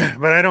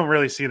 but I don't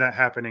really see that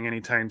happening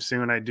anytime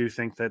soon. I do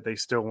think that they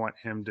still want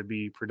him to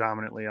be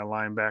predominantly a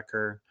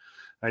linebacker.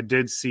 I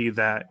did see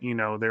that,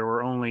 there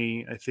were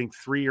only, I think,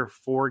 3 or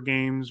 4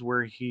 games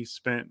where he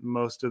spent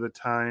most of the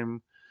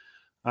time.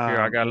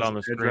 Here, I got it on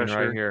the screen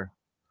right here.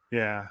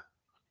 Yeah.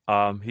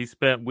 He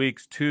spent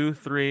weeks 2,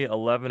 3,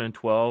 11, and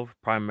 12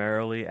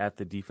 primarily at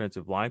the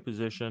defensive line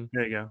position.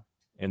 There you go.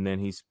 And then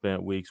he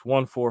spent weeks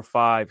 1, 4,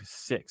 5,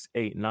 6,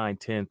 8, 9,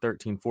 10,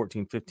 13,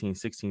 14, 15,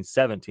 16,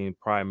 17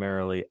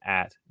 primarily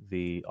at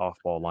the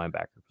off-ball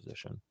linebacker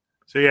position.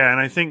 So, yeah, and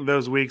I think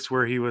those weeks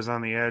where he was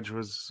on the edge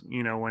was,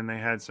 when they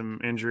had some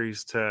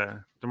injuries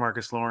to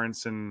DeMarcus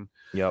Lawrence and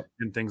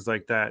things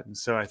like that. And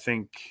so I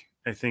think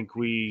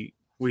we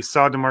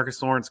saw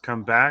DeMarcus Lawrence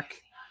come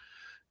back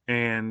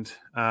and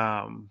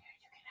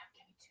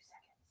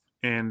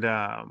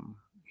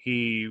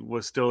he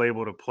was still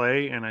able to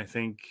play, and I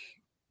think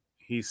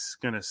he's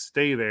going to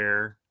stay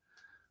there.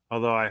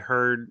 Although I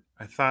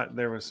thought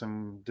there was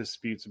some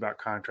disputes about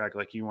contract,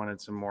 like he wanted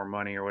some more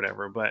money or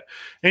whatever. But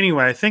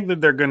anyway, I think that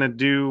they're going to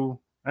do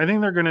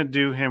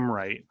him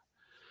right.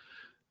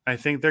 I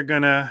think they're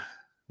going to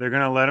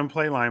let him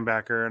play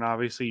linebacker and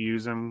obviously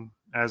use him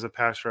as a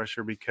pass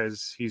rusher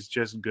because he's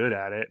just good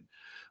at it.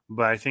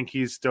 But I think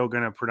he's still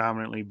going to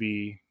predominantly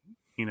be,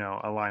 a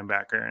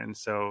linebacker. And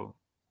so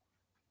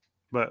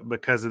but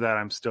because of that,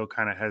 I'm still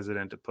kind of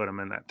hesitant to put him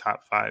in that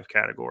top 5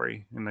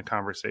 category in the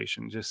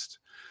conversation, just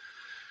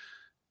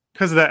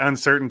because of that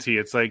uncertainty.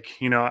 It's like,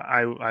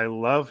 I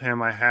love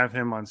him. I have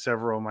him on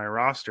several of my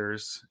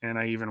rosters, and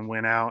I even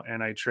went out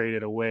and I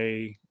traded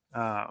away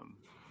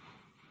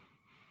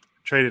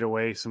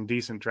some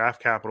decent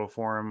draft capital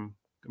for him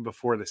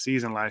before the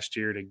season last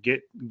year to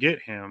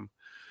get him.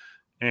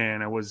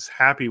 And I was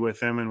happy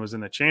with him and was in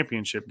the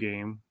championship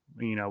game,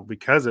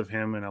 because of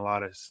him in a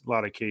lot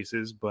of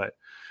cases. But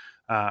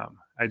I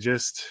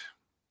just,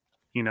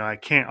 I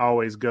can't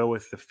always go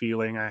with the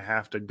feeling. I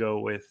have to go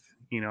with,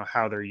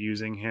 how they're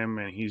using him,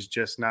 and he's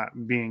just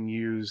not being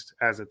used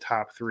as a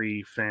top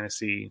 3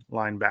 fantasy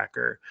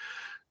linebacker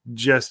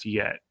just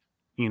yet.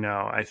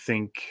 I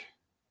think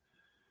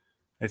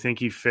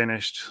he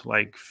finished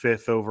like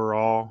 5th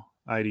overall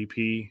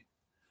IDP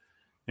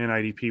in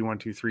IDP 1,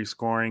 2, 3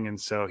 scoring. And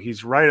so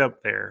he's right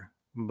up there,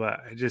 but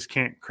I just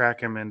can't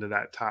crack him into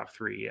that top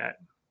 3 yet.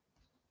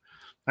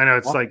 I know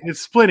it's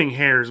splitting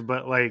hairs,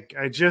 but like,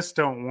 I just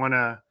don't want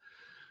to.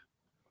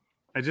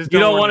 You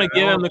don't want to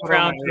give him the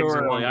crown too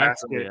early.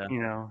 That's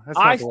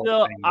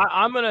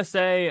I'm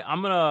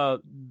gonna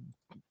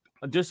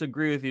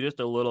disagree with you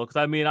just a little, because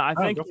I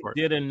think he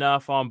did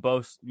enough on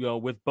both.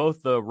 With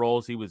both the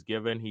roles he was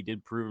given, he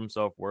did prove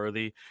himself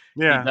worthy.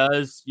 Yeah, he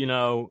does.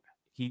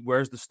 He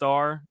wears the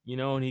star,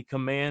 and he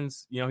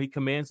commands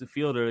the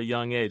field at a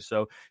young age.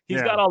 So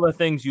he's got all the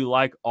things you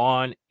like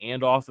on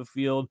and off the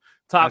field.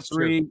 Top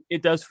 3,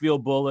 it does feel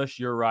bullish.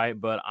 You're right,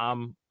 but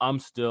I'm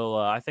still.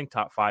 I think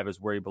top 5 is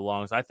where he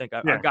belongs. I think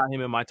I've got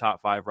him in my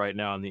top 5 right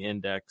now in the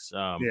index.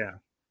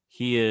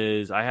 He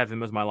is. I have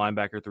him as my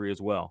linebacker 3 as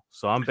well.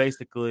 So I'm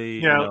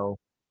basically,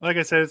 like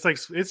I said,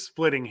 it's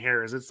splitting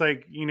hairs. It's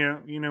like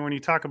when you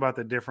talk about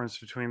the difference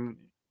between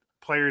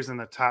players in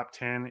the top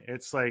 10,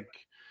 it's like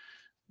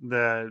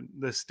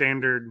the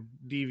standard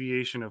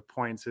deviation of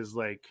points is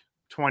like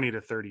 20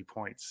 to 30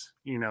 points,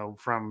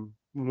 from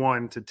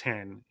 1 to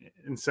 10.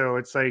 And so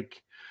it's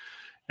like,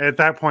 at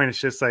that point, it's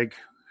just like,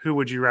 who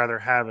would you rather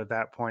have at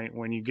that point?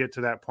 When you get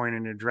to that point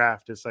in your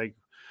draft, it's like,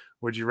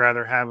 would you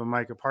rather have a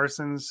Micah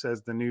Parsons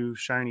as the new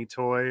shiny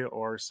toy,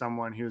 or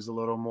someone who's a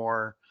little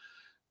more,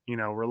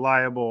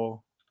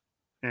 reliable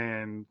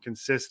and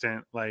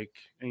consistent, like,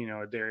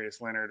 a Darius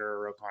Leonard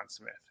or a Roquan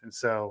Smith? And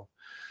so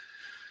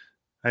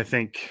I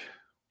think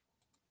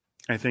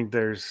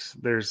there's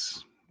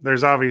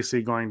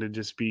obviously going to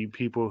just be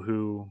people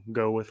who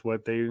go with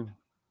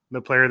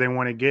the player they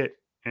want to get.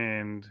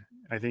 And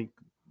I think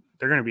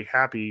they're going to be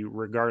happy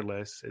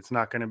regardless. It's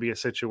not going to be a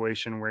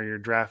situation where you're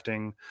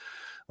drafting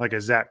like a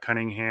Zach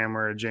Cunningham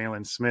or a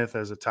Jalen Smith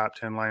as a top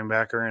 10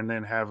 linebacker and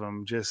then have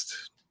them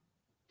just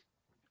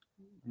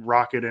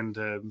rocket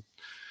into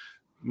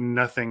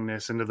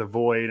nothingness, into the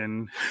void,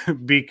 and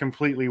be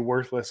completely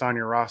worthless on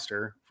your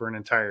roster for an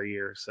entire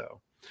year. So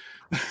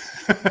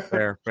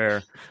fair.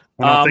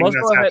 I don't think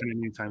that's happening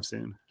anytime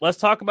soon. Let's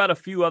talk about a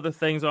few other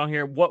things on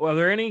here. Are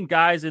there any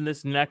guys in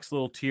this next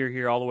little tier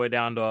here, all the way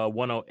down to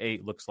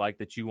 108, looks like,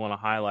 that you want to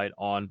highlight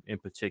on in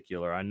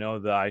particular? I know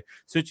that I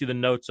sent you the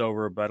notes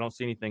over, but I don't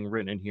see anything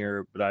written in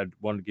here, but I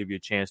wanted to give you a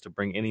chance to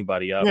bring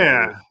anybody up.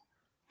 Yeah.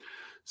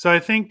 So I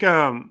think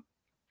one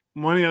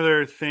of the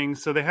other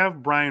things, so they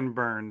have Brian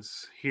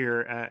Burns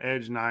here at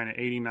edge 9 at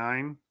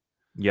 89.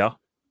 Yeah.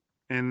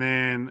 And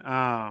then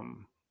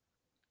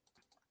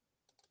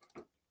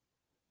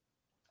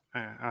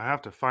I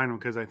have to find him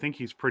because I think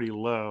he's pretty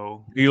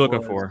low. Who are you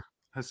looking for?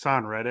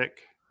 Hassan Reddick.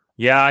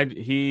 Yeah,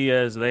 he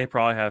is. They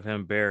probably have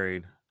him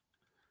buried.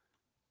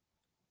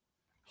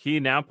 He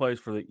now plays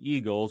for the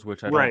Eagles,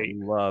 which I don't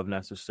love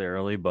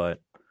necessarily,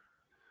 but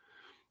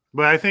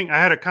I think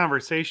I had a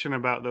conversation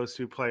about those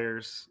two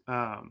players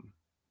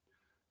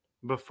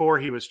before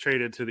he was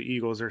traded to the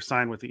Eagles or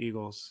signed with the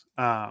Eagles.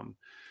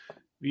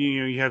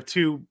 You have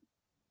two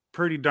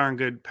pretty darn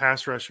good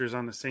pass rushers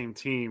on the same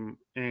team,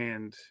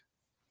 and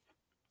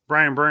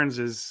Brian Burns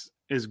is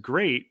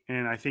great,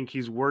 and I think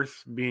he's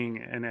worth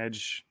being an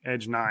edge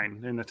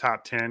 9 in the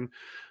top 10.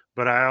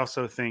 But I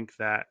also think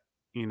that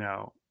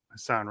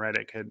Hassan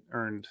Reddick had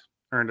earned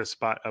a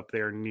spot up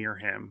there near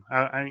him.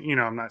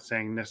 I'm not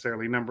saying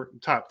necessarily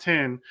top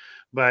 10,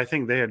 but I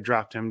think they had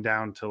dropped him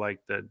down to like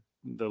the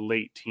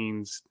late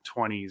teens,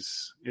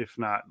 20s, if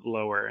not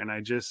lower. And I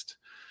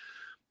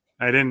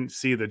didn't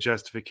see the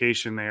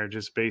justification there,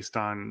 just based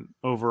on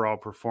overall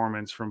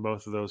performance from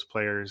both of those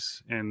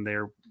players, and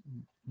they're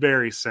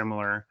very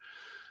similar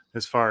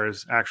as far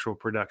as actual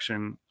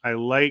production. I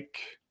like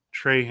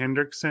Trey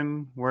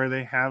Hendrickson where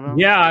they have him.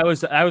 Yeah, I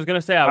was going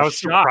to say I was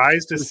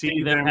surprised to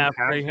see them have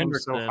Trey him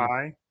so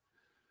high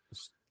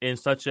in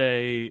such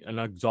an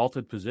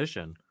exalted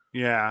position.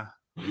 Yeah,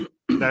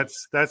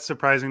 that's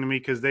surprising to me,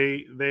 because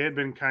they had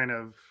been kind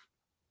of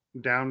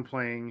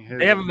downplaying his.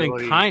 They haven't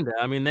ability. Been kind of.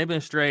 I mean, they've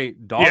been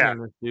straight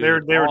dogging this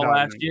dude. They were all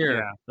last year.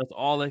 Yeah. That's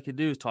all they could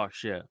do is talk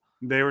shit.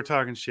 They were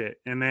talking shit,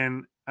 and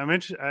then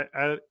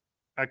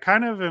I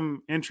kind of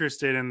am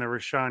interested in the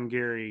Rashawn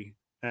Gary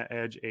at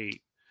edge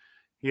 8.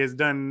 He has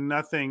done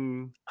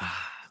nothing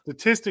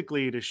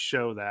statistically to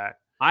show that.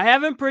 I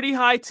have him pretty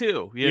high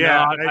too. You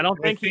know, I don't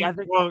think I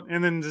think. Well,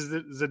 and then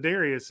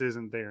Zadarius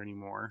isn't there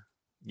anymore.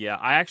 Yeah,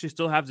 I actually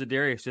still have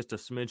Zadarius just a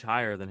smidge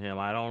higher than him.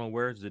 I don't know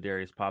where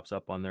Zadarius pops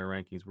up on their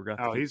rankings. We're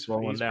gonna he's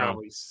down.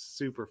 Probably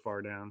super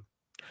far down.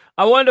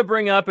 I wanted to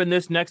bring up in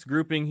this next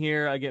grouping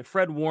here, I get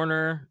Fred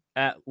Warner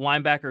at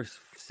linebacker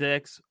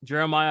 6,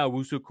 Jeremiah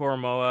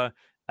Owusu-Koramoah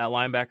at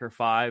linebacker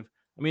 5.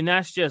 I mean,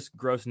 that's just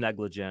gross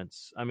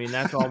negligence. I mean,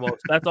 that's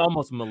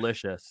almost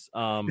malicious.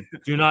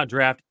 Do not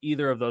draft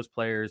either of those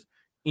players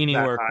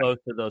anywhere close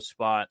to those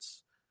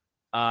spots.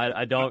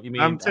 I don't. You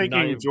mean I'm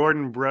taking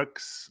Jordan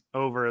Brooks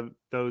over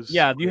those?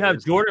 Yeah, you have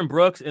Jordan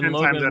Brooks and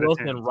Logan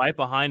Wilson right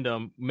behind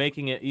him,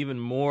 making it even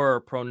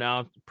more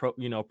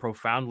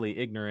profoundly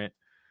ignorant.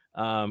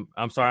 I'm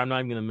sorry, I'm not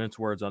even going to mince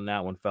words on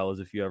that one, fellas.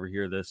 If you ever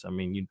hear this, I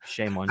mean,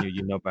 shame on you.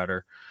 You know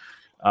better.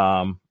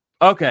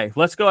 Okay,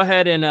 let's go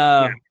ahead and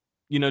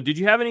did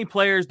you have any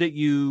players that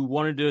you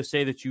wanted to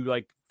say that you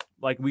like?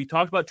 Like we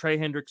talked about Trey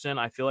Hendrickson,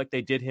 I feel like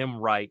they did him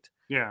right.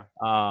 Yeah.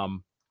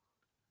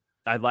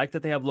 I like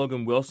that they have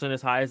Logan Wilson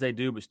as high as they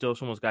do, but still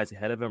some of those guys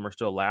ahead of him are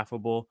still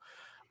laughable.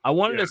 I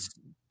wanted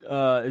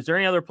to. Is there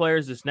any other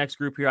players this next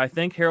group here? I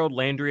think Harold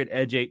Landry at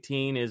edge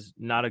 18 is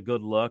not a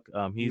good look.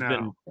 He's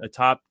been a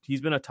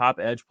top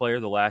edge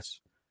player the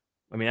last.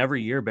 I mean,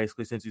 every year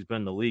basically since he's been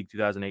in the league,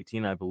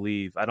 2018, I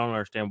believe. I don't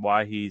understand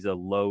why he's a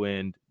low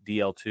end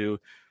DL2.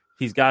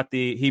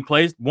 He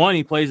plays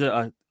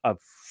a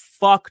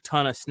fuck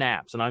ton of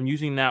snaps, and I'm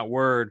using that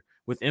word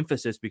with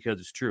emphasis because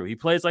it's true. He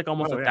plays like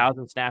almost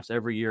 1,000 snaps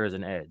every year as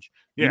an edge.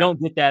 Yeah. You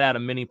don't get that out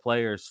of many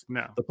players.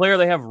 No. The player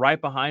they have right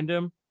behind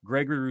him,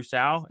 Gregory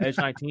Rousseau, edge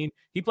 19,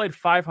 he played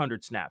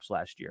 500 snaps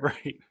last year.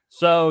 Right.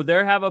 So they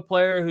have a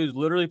player who's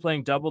literally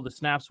playing double the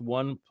snaps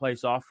one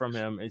place off from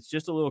him. It's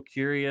just a little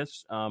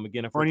curious.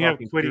 Again, if we're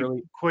talking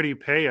Kwity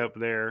Paye up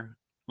there,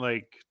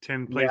 like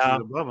 10 places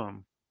above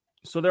him.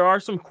 So there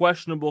are some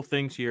questionable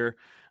things here.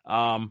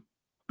 But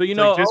just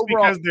overall,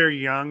 because they're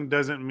young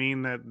doesn't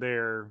mean that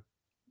they're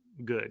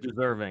good,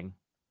 deserving.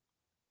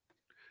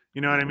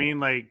 You know what I mean?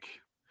 Like,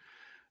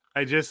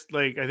 I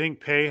think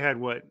Paye had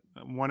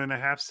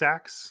 1.5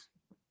 sacks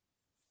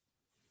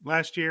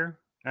last year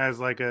as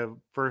like a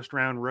first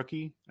round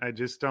rookie. I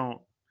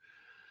don't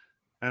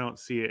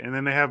see it. And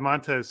then they have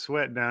Montez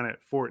Sweat down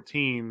at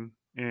 14,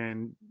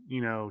 and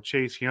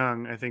Chase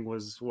Young I think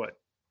was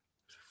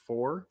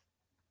 4.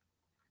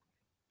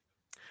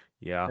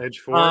 Yeah, edge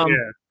 4.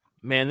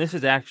 Man, this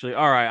is actually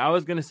all right. I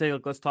was going to say,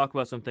 let's talk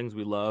about some things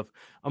we love.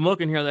 I'm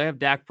looking here. They have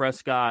Dak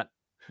Prescott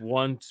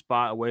one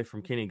spot away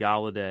from Kenny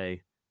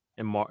Galladay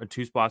and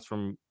 2 spots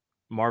from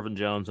Marvin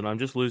Jones, and I'm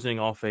just losing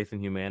all faith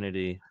in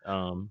humanity.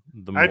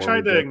 I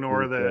tried to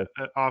ignore the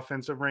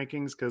offensive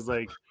rankings because,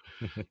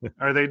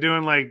 are they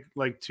doing like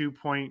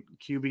 2-point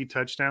QB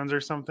touchdowns or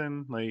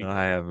something? Like,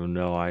 I have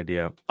no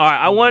idea. All right,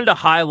 I wanted to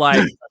highlight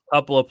a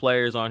couple of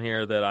players on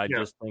here that I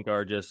just think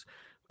are just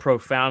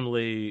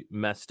profoundly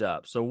messed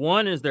up. So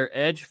one is their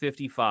edge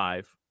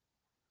 55.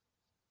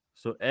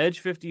 So edge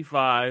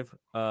 55.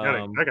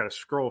 I gotta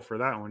scroll for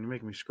that one. You're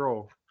making me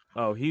scroll.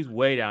 Oh, he's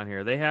way down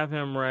here. They have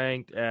him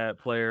ranked at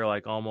player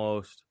like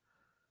almost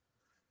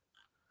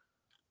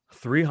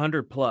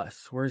 300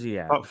 plus. Where's he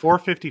at?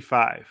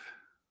 455.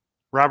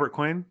 Robert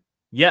Quinn?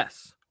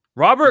 Yes.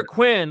 Robert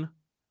Quinn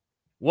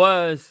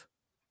was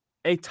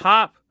a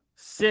top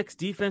 6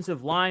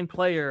 defensive line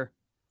player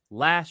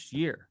last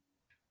year.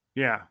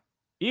 Yeah.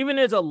 Even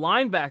as a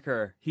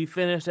linebacker, he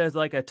finished as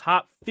like a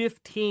top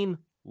 15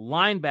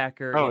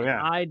 linebacker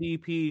in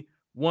IDP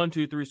 1,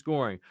 2, 3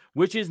 scoring,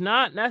 which is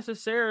not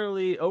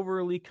necessarily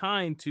overly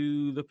kind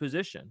to the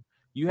position.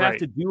 You have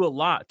to do a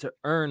lot to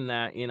earn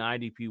that in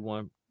IDP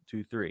 1,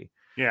 2, 3.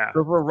 Yeah.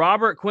 So for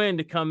Robert Quinn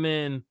to come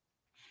in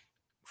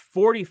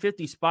 40,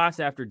 50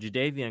 spots after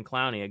Jadeveon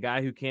Clowney, a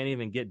guy who can't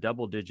even get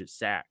double-digit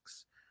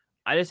sacks,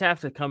 I just have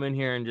to come in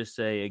here and just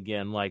say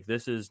again, like,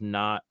 this is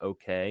not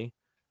okay.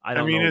 I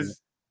know.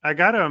 I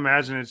got to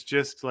imagine it's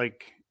just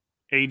like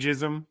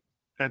ageism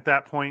at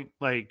that point.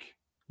 Like,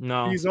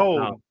 no, he's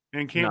old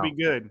and can't be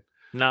good.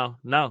 No.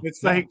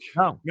 It's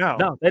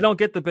no. They don't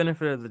get the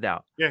benefit of the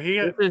doubt. Yeah,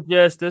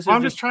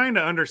 I'm just trying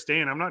to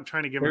understand. I'm not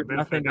trying to give him a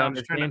benefit of the doubt. I'm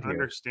just trying to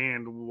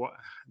understand what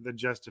the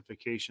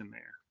justification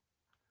there.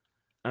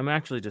 I'm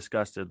actually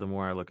disgusted the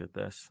more I look at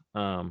this.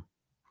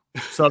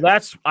 So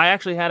I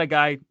actually had a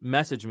guy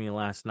message me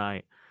last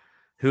night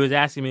who was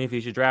asking me if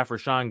he should draft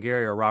Rashawn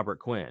Gary or Robert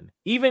Quinn.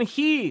 Even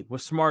he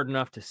was smart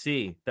enough to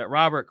see that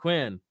Robert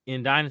Quinn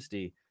in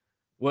Dynasty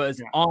was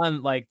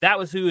on, like, that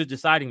was who he was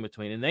deciding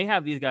between. And they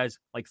have these guys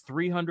like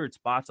 300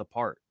 spots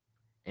apart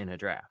in a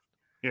draft.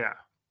 Yeah.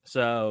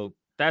 So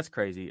that's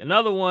crazy.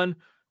 Another one,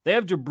 they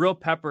have Jabril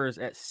Peppers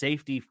at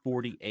safety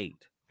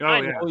 48.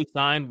 I know he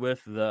signed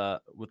with the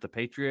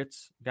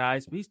Patriots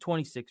guys, but he's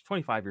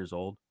 25 years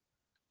old.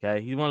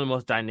 Okay. He's one of the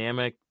most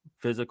dynamic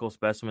physical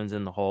specimens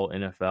in the whole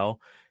NFL.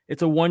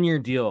 It's a 1-year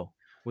deal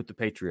with the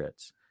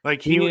Patriots.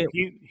 Like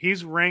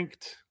he's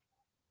ranked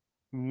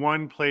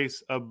one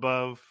place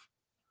above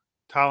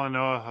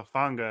Talanoa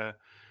Hufanga,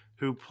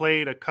 who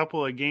played a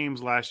couple of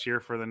games last year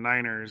for the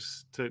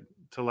Niners to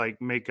to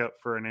like make up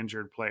for an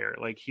injured player.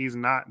 Like he's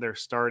not their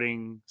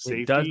starting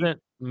safety. It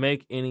doesn't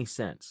make any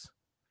sense.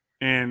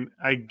 And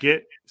I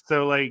get,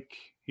 so like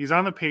he's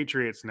on the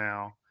Patriots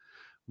now,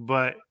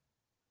 but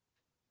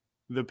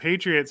the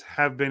Patriots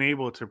have been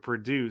able to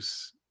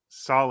produce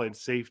solid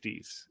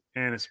safeties,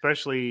 and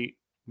especially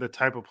the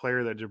type of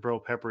player that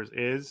Jabril Peppers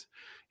is,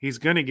 he's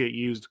going to get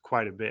used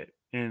quite a bit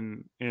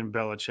in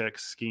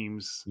Belichick's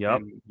schemes.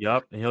 Yep.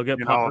 And he'll get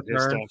and punt all of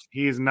his returns. stuff.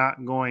 He is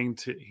not going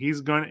to.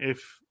 He's going to,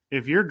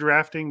 if you're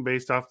drafting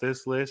based off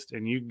this list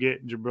and you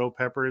get Jabril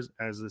Peppers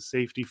as the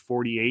safety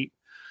 48,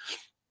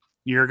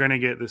 you're going to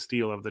get the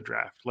steal of the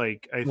draft.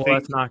 Like I think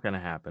that's not going to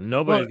happen.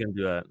 Nobody's going to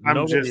do that.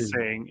 I'm just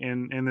saying,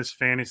 in this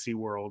fantasy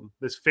world,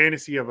 this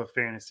fantasy of a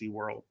fantasy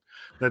world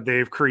that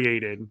they've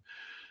created,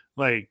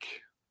 like,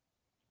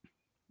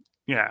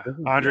 yeah,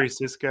 Andre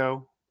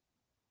Cisco,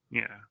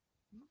 yeah.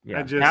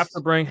 I just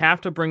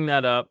have to bring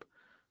that up.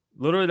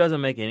 Literally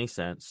doesn't make any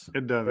sense.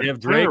 It doesn't. They have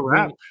Drake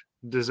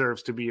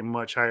deserves to be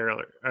much higher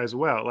as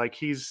well. Like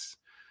he's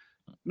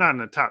not in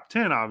the top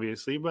 10,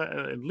 obviously, but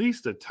at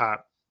least a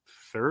top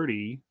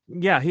 30.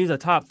 Yeah, he's a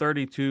top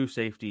 32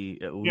 safety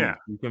at least. Yeah.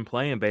 You can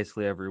play him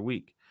basically every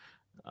week.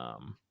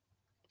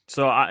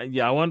 So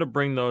I wanted to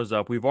bring those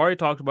up. We've already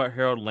talked about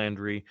Harold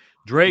Landry.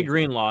 Dre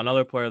Greenlaw,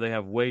 another player they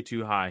have way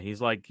too high. He's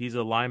a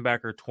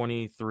linebacker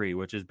 23,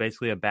 which is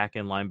basically a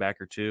back-end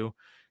linebacker too.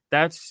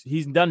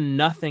 He's done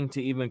nothing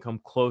to even come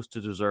close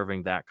to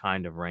deserving that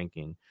kind of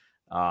ranking.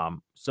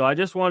 So I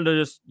just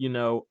wanted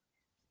to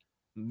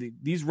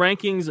these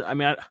rankings. I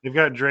mean, they've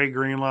got Dre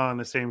Greenlaw in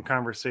the same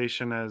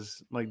conversation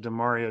as like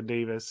Demario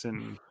Davis,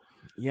 and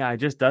it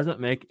just doesn't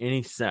make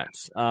any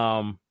sense.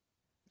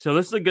 So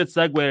this is a good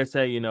segue to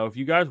say, if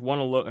you guys want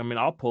to look, I mean,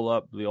 I'll pull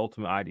up the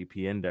ultimate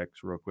IDP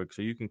index real quick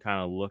so you can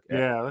kind of look at.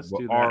 Yeah, let's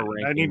do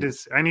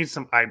that. I need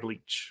some eye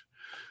bleach.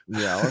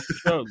 Yeah,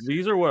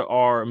 these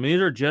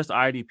are just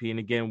IDP, and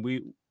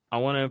again, I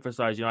want to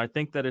emphasize, I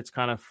think that it's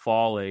kind of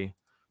folly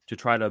to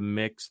try to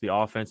mix the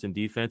offense and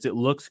defense. It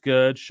looks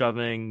good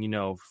shoving,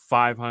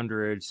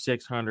 500,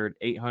 600,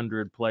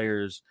 800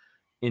 players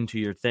into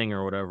your thing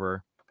or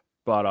whatever.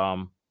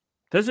 But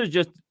this is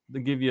just to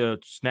give you a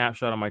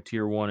snapshot of my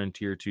tier 1 and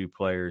tier 2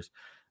 players.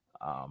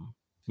 I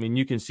mean,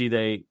 you can see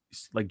they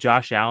like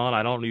Josh Allen.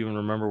 I don't even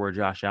remember where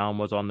Josh Allen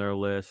was on their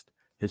list.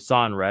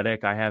 Hassan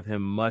Reddick, I have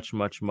him much,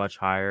 much, much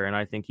higher, and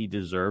I think he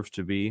deserves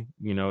to be,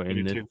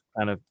 in this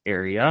kind of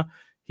area.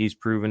 He's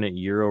proven it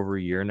year over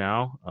year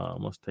now.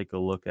 Let's take a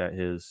look at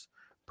his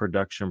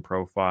production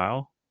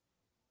profile.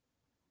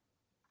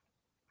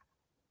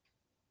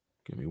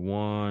 Give me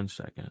 1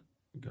 second.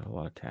 Got a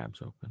lot of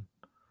tabs open.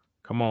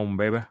 Come on,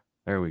 baby.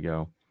 There we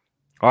go.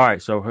 All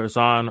right, so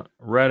Hassan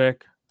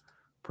Reddick,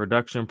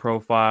 production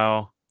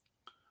profile.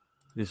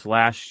 This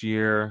last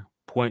year,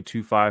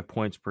 0.25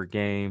 points per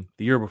game.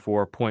 The year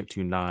before,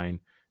 0.29.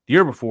 The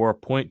year before,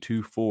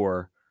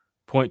 0.24.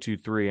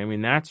 0.23. I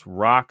mean, that's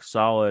rock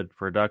solid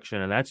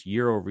production, and that's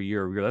year over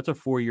year. That's a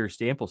 4-year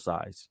sample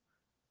size.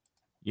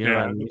 What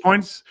I mean? The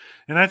points,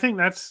 and I think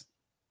that's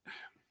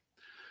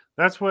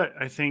what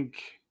I think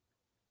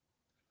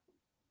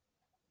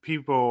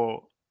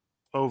people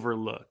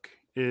overlook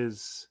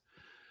is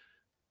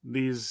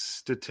these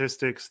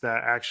statistics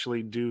that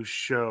actually do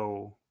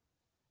show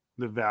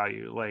the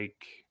value,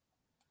 like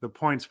the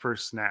points per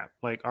snap.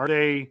 Like, are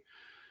they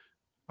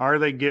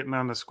getting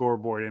on the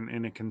scoreboard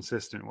in a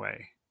consistent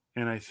way?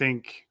 And I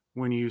think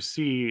when you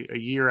see a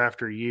year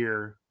after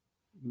year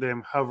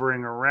them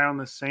hovering around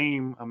the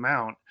same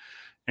amount,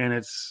 and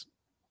it's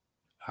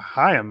a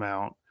high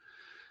amount,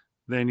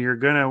 then you're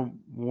going to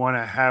want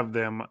to have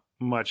them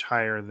much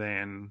higher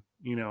than,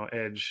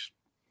 edge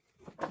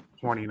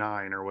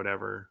 29 or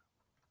whatever.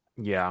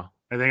 Yeah.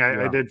 I think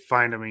I did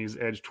find him. He's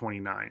edge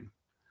 29.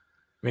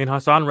 I mean,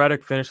 Hassan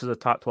Reddick finished as a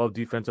top 12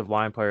 defensive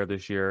line player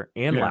this year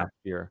and last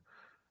year.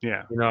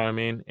 Yeah. You know what I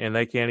mean? And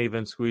they can't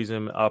even squeeze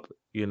him up,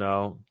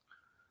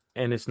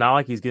 and it's not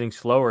like he's getting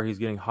slower. He's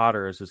getting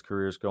hotter as his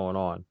career is going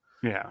on.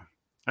 Yeah.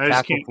 I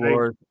just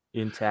can't.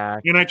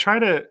 Intact. And I try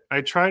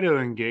to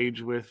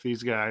engage with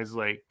these guys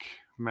like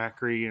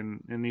Macri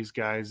and these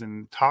guys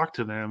and talk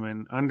to them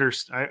and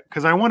understand,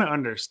 because I want to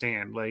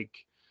understand, like,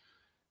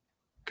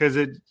 because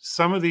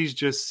some of these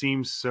just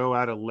seem so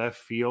out of left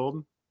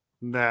field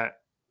that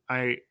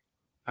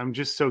I'm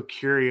just so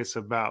curious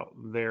about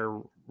their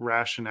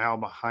rationale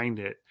behind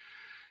it.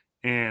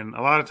 And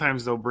a lot of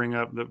times they'll bring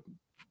up the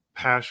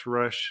pass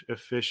rush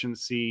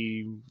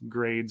efficiency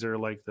grades or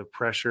like the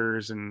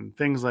pressures and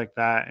things like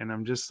that. And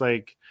I'm just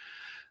like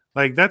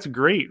that's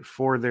great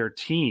for their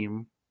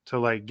team to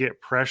like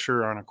get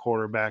pressure on a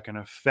quarterback and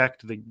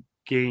affect the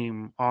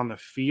game on the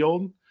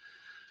field.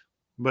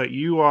 But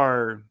you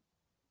are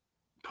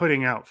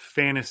putting out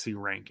fantasy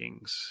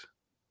rankings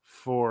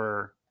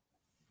for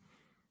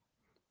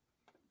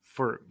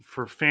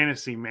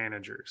fantasy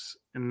managers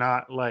and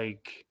not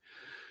like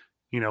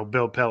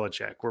Bill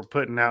Belichick. We're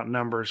putting out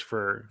numbers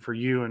for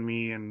you and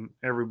me and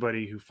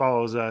everybody who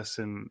follows us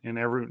and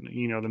every,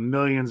 the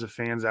millions of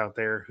fans out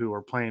there who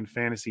are playing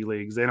fantasy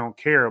leagues. They don't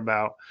care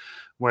about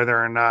whether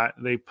or not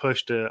they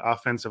pushed an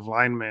offensive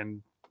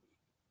lineman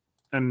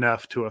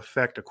enough to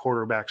affect a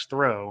quarterback's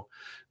throw.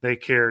 They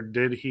care,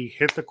 did he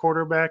hit the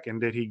quarterback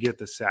and did he get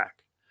the sack?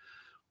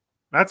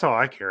 That's all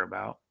I care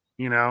about,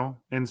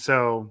 And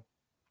so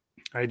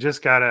I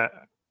just gotta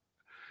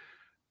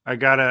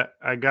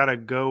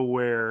go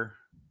where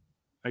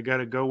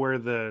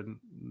the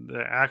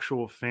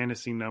actual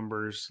fantasy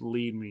numbers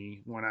lead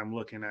me when I'm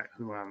looking at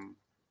who I'm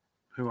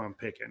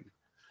picking.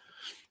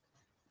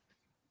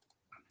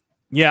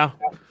 Yeah.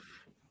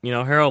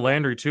 Harold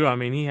Landry too. I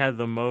mean, he had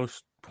the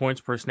most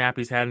points per snap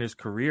he's had in his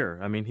career.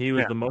 I mean, he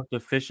was the most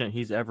efficient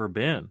he's ever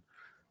been.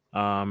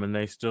 And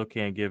they still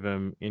can't give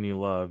him any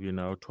love,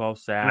 12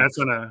 sacks. And that's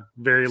on a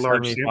very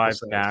large 75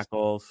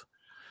 tackles.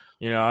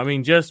 I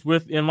mean, just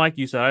and like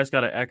you said, I just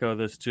got to echo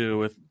this too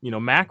with,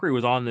 Macri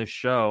was on this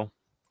show,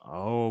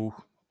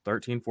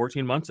 13,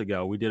 14 months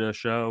ago. We did a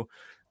show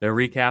that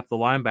recapped the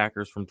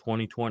linebackers from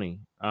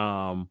 2020.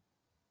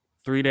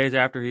 3 days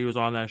after he was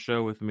on that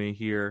show with me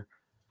here,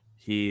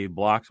 he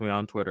blocks me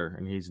on Twitter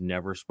and he's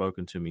never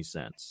spoken to me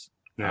since.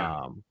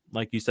 Yeah.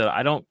 Like you said,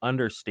 I don't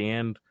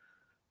understand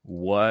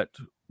what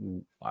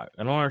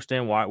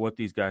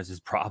these guys'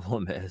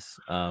 problem is.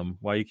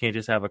 Why you can't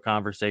just have a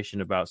conversation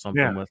about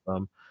something with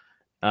them.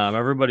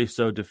 Everybody's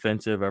so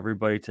defensive.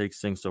 Everybody takes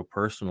things so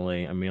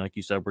personally. I mean, like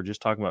you said, we're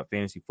just talking about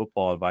fantasy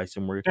football advice,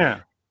 and it's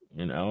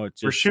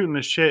just, we're shooting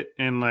the shit,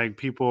 and like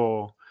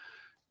people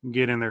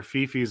get in their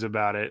fifis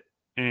about it,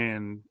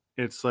 and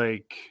it's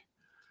like,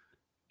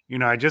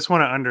 I just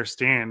want to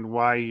understand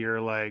why you're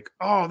like,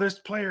 oh, this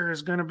player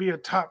is going to be a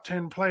top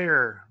 10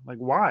 player. Like,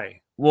 why?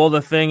 Well,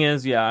 the thing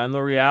is, and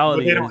the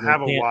reality they don't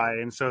have a why,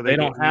 and so they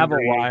don't have a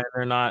why.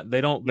 They're not.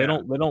 They don't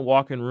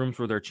walk in rooms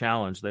where they're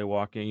challenged. They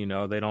walk in.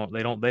 They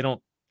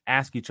don't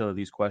ask each other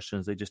these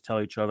questions. They just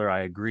tell each other,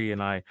 I agree,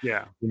 and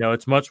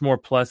it's much more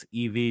plus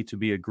EV to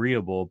be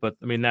agreeable. But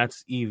I mean,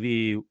 that's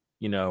EV,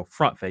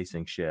 front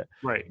facing shit,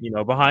 right?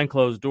 Behind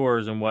closed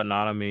doors and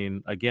whatnot. I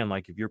mean, again,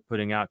 like if you're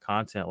putting out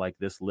content like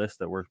this list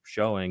that we're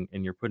showing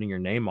and you're putting your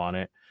name on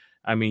it,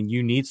 I mean,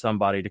 you need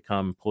somebody to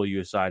come pull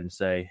you aside and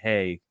say,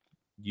 hey,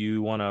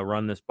 you want to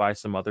run this by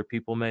some other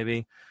people,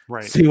 maybe,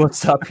 right? See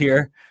what's up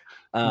here.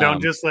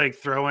 Don't just like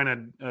throw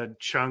in a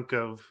chunk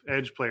of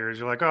edge players.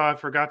 You're like, oh, I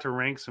forgot to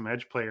rank some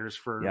edge players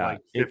for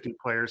 50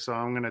 players, so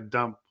I'm going to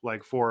dump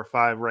like 4 or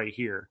 5 right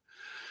here.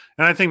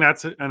 And I think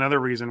that's another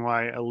reason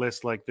why a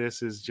list like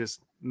this is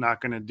just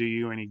not going to do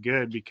you any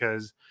good,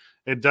 because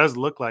it does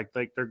look like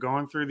they're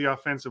going through the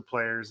offensive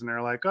players and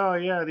they're like, oh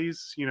yeah,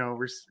 these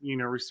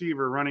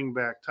receiver, running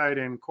back, tight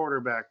end,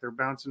 quarterback, they're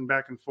bouncing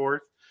back and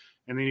forth,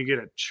 and then you get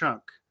a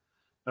chunk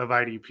of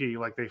IDP,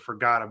 like they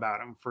forgot about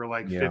him for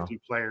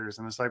 50 players.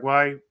 And it's like,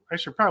 well, I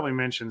should probably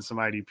mention some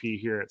IDP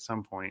here at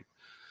some point.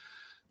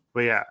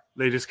 But yeah,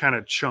 they just kind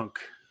of chunk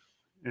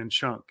and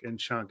chunk and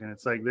chunk. And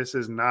it's like, this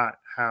is not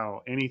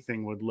how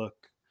anything would look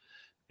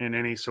in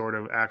any sort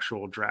of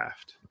actual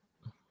draft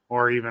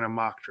or even a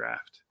mock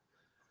draft.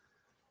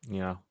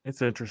 Yeah,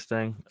 it's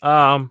interesting.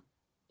 So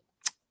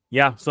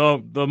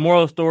the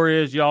moral of the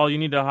story is, y'all, you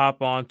need to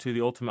hop on to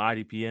the Ultimate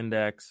IDP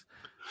Index.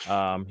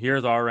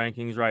 Here's our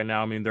rankings right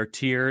now. I mean, they're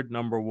tiered.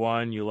 Number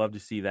 1, you love to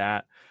see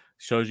that.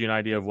 Shows you an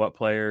idea of what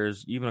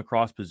players, even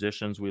across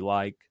positions, we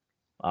like.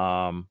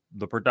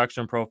 The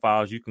production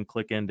profiles, you can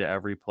click into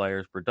every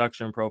player's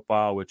production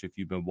profile, which if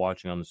you've been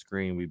watching on the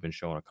screen, we've been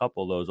showing a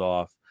couple of those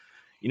off.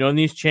 And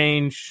these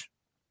change,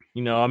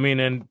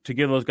 and to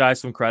give those guys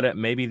some credit,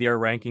 maybe their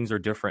rankings are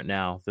different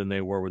now than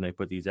they were when they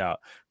put these out.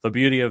 The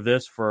beauty of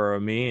this for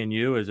me and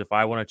you is if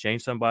I want to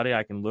change somebody,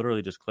 I can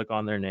literally just click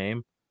on their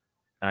name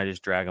and I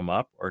just drag them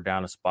up or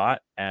down a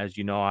spot. As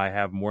I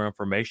have more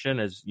information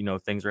as,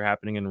 things are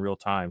happening in real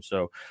time.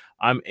 So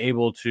I'm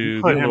able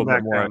to get a little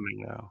bit more.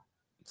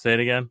 Say it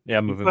again.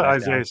 Yeah, moving put back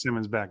Isaiah down.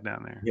 Simmons back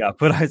down there. Yeah,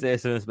 put Isaiah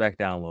Simmons back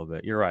down a little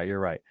bit. You're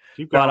right.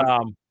 Keep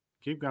going.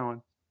 Keep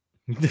going.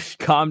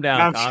 Calm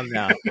down.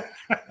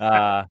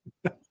 But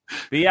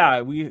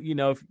yeah, we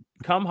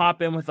come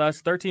hop in with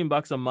us.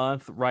 $13 a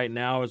month right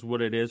now is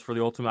what it is for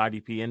the Ultimate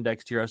IDP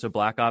Index tier. As a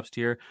Black Ops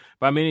tier.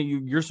 But I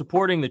mean, you're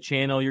supporting the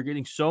channel. You're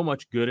getting so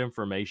much good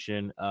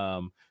information.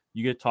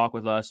 You get to talk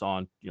with us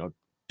on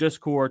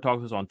Discord, talk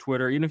with us on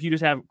Twitter. Even if you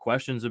just have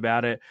questions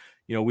about it,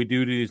 we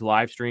do these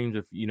live streams.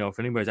 If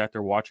anybody's out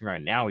there watching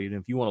right now, even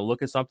if you want to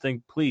look at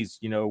something, please,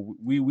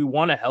 we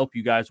want to help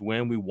you guys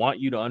win. We want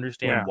you to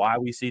understand why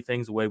we see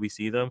things the way we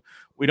see them.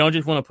 We don't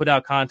just want to put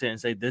out content and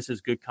say this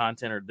is good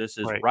content or this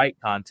is right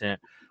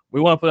content.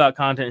 We want to put out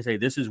content and say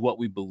this is what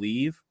we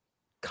believe,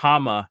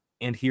 comma,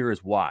 and here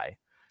is why.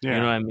 Yeah.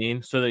 You know what I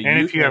mean? So that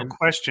if you have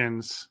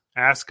questions,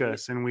 ask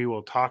us and we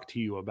will talk to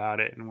you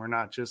about it. And we're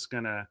not just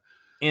gonna.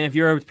 And if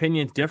your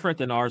opinion's different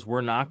than ours,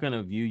 we're not going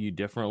to view you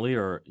differently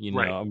or,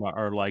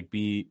 or like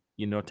be,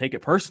 take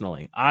it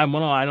personally. I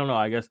don't know.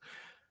 I guess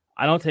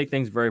I don't take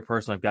things very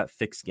personally. I've got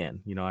thick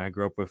skin. I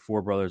grew up with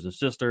 4 brothers and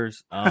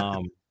sisters.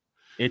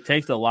 It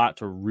takes a lot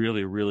to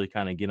really, really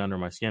kind of get under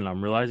my skin.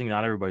 I'm realizing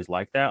not everybody's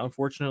like that,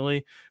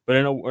 unfortunately. But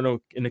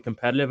in a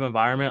competitive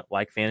environment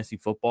like fantasy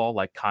football,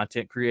 like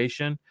content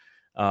creation,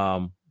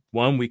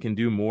 one, we can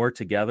do more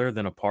together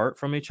than apart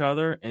from each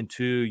other. And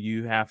two,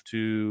 you have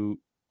to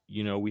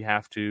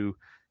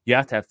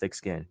have thick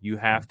skin. You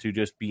have to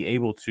just be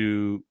able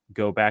to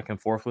go back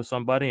and forth with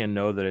somebody and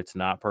know that it's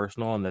not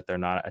personal and that they're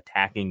not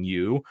attacking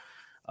you.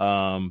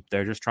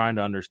 They're just trying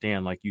to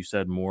understand, like you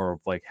said, more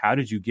of like, how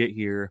did you get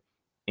here?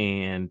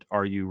 And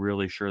are you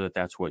really sure that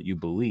that's what you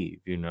believe?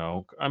 I mean,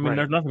 Right.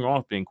 There's nothing wrong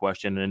with being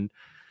questioned. And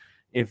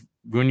if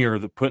when you're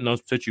put in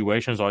those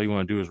situations, all you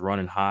want to do is run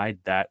and hide,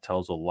 that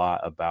tells a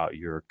lot about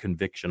your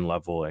conviction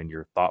level and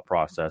your thought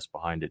process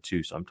behind it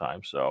too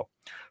sometimes. So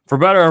for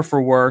better or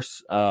for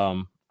worse,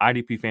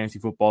 IDP fantasy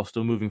football is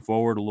still moving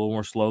forward a little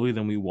more slowly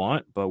than we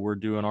want, but we're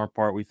doing our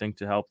part, we think,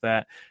 to help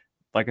that.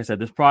 Like I said,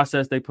 this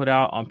process they put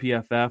out on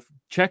PFF,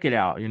 check it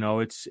out.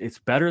 It's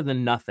better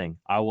than nothing.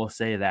 I will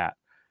say that.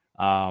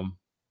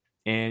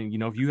 And,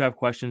 if you have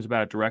questions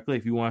about it directly,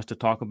 if you want us to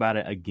talk about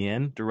it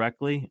again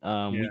directly,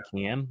 we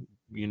can,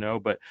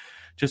 but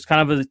just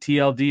kind of as a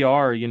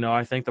TLDR,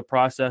 I think the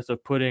process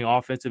of putting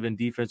offensive and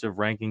defensive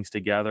rankings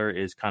together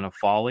is kind of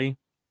folly,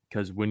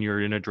 because when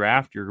you're in a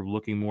draft, you're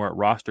looking more at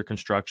roster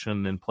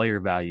construction than player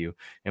value.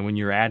 And when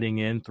you're adding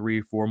in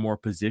 3 or 4 more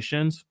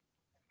positions,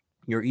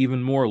 you're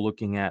even more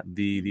looking at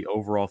the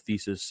overall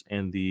thesis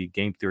and the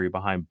game theory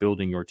behind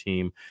building your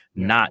team,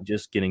 not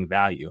just getting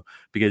value.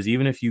 Because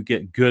even if you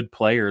get good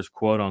players,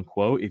 quote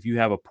unquote, if you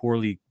have a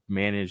poorly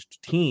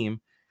managed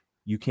team,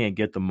 you can't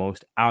get the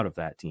most out of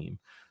that team.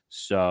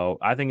 So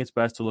I think it's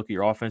best to look at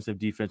your offensive,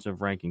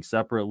 defensive ranking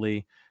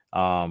separately,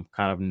 kind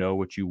of know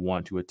what you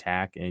want to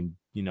attack, and,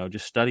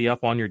 just study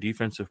up on your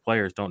defensive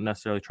players. Don't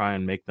necessarily try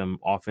and make them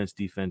offense,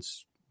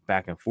 defense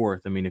back and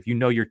forth. I mean, if you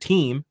know your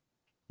team,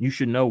 you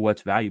should know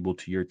what's valuable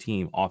to your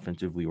team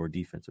offensively or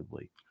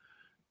defensively.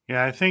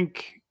 Yeah, I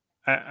think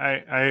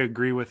I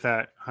agree with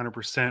that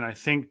 100%. I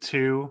think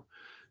too,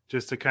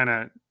 just to kind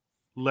of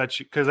let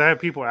you, because I have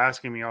people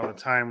asking me all the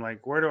time,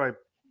 like, where do I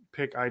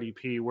pick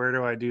IDP? Where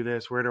do I do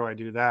this? Where do I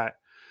do that?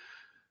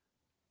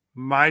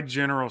 My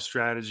general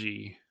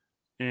strategy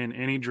in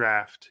any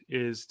draft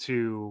is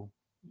to,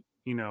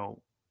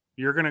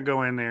 you're going to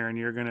go in there and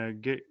you're going to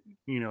get,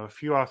 a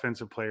few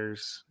offensive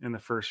players in the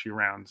first few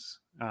rounds,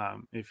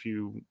 if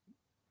you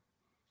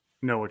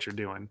know what you're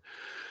doing.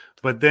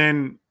 But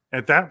then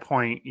at that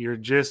point, you're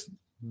just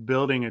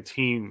building a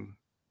team,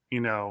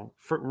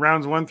 for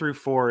rounds 1 through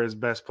 4 is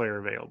best player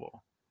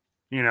available,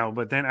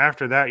 but then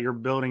after that, you're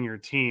building your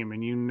team,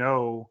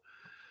 and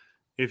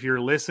if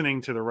you're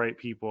listening to the right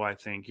people, I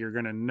think you're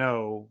going to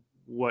know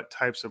what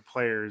types of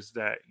players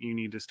that you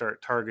need to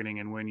start targeting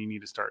and when you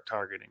need to start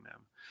targeting them.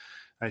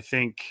 I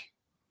think,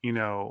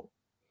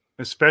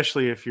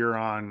 especially if you're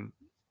on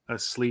a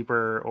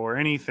sleeper or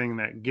anything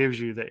that gives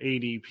you the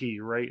ADP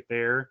right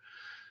there,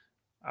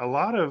 I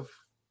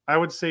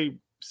would say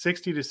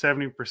 60 to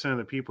 70% of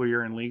the people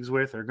you're in leagues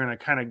with are going to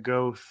kind of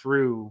go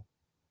through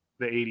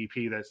the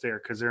ADP that's there,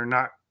 because they're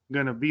not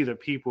going to be the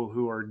people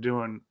who are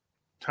doing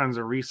tons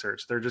of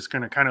research. They're just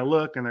going to kind of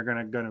look, and they're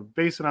going to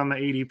base it on the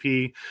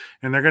ADP,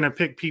 and they're going to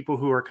pick people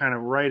who are kind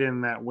of right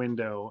in that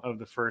window of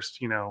the first,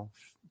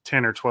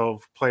 10 or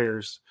 12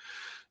 players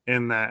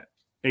in that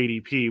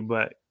ADP.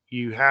 But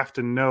you have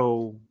to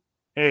know,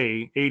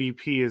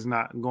 ADP is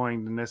not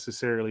going to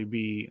necessarily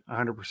be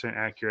 100%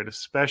 accurate,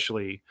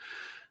 especially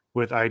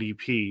with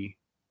IDP.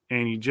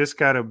 And you just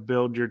got to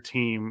build your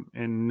team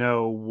and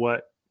know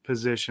what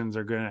positions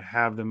are going to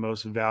have the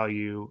most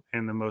value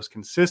and the most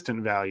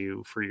consistent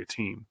value for your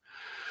team,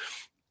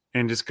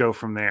 and just go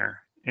from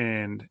there.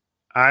 And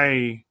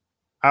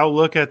I'll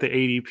look at the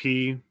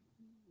ADP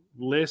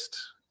list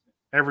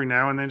every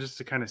now and then just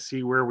to kind of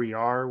see where we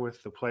are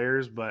with the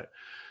players. But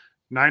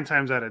 9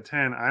 times out of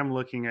 10, I'm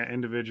looking at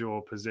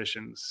individual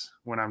positions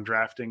when I'm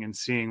drafting and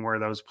seeing where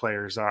those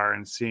players are,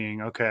 and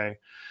seeing, okay,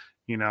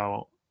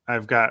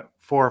 I've got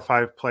 4 or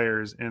 5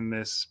 players in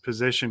this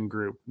position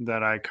group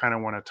that I kind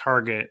of want to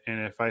target.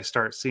 And if I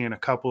start seeing a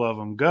couple of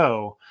them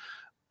go,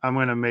 I'm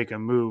going to make a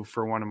move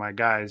for one of my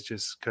guys,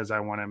 just because I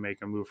want to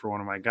make a move for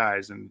one of my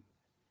guys. And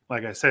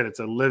like I said, it's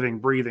a living,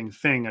 breathing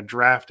thing. A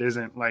draft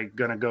isn't like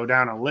going to go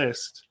down a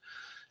list.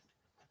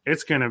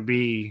 It's going to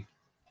be,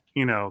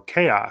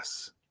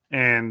 chaos.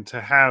 And to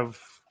have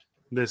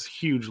this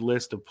huge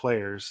list of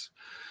players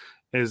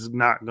is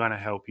not going to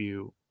help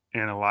you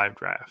in a live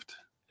draft.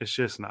 It's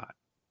just not.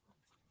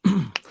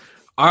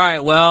 All right.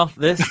 Well,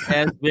 this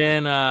has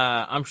been,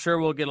 I'm sure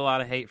we'll get a lot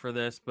of hate for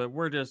this, but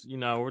we're just,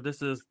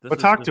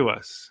 talk to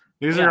us.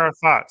 These are our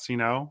thoughts,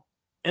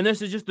 And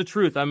this is just the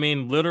truth. I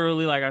mean,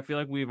 literally, like, I feel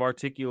like we've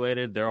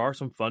articulated, there are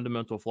some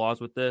fundamental flaws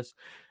with this,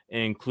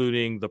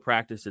 including the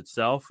practice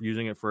itself.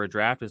 Using it for a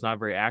draft is not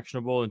very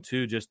actionable. And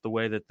 2, just the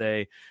way that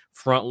they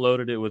front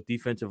loaded it with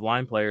defensive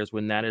line players,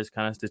 when that is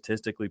kind of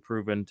statistically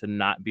proven to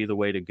not be the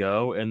way to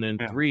go. And then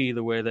 3,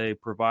 the way they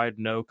provide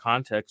no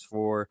context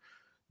for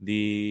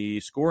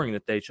the scoring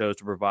that they chose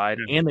to provide,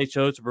 and they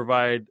chose to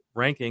provide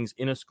rankings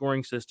in a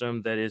scoring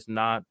system that is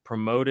not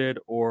promoted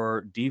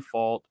or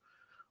default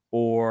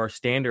or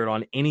standard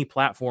on any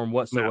platform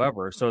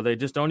whatsoever. No. So they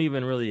just don't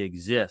even really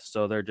exist.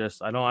 So they're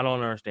just, I don't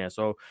understand.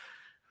 So,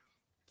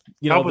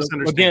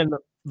 again,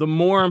 the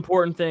more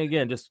important thing,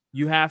 again, just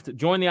you have to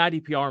join the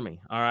IDP army.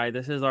 All right.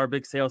 This is our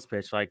big sales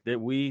pitch. Like that,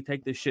 we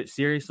take this shit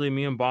seriously.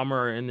 Me and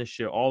Bomber are in this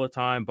shit all the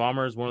time.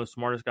 Bomber is one of the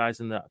smartest guys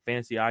in the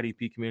fantasy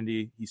IDP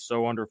community. He's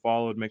so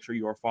underfollowed. Make sure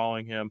you are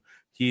following him.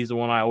 He's the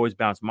one I always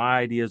bounce my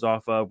ideas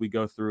off of. We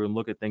go through and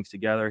look at things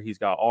together. He's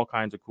got all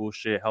kinds of cool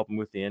shit, helping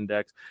with the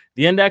index.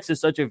 The index is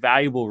such a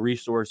valuable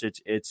resource.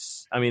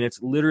 It's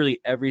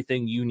literally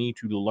everything you need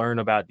to learn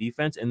about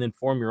defense and then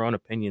form your own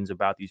opinions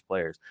about these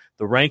players.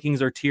 The rankings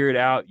are tiered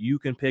out. You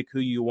can pick who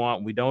you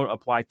want. We don't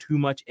apply too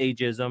much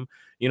ageism.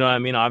 You know what I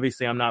mean?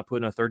 Obviously, I'm not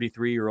putting a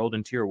 33-year-old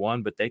in tier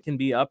 1, but they can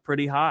be up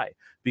pretty high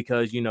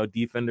because,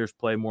 defenders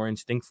play more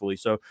instinctively.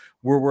 So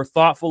we're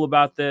thoughtful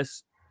about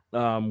this.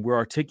 We're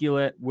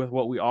articulate with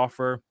what we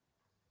offer,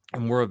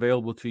 and we're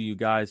available to you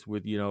guys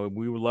with,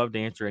 we would love to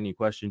answer any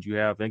questions you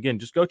have. And again,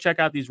 just go check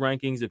out these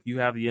rankings. If you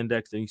have the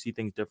index and you see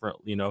things different,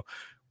 we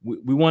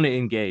want to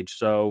engage.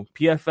 So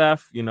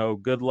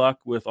PFF, good luck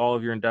with all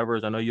of your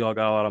endeavors. I know you all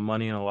got a lot of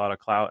money and a lot of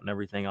clout and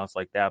everything else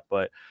like that,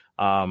 but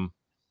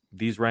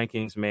these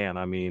rankings,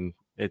 man,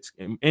 it's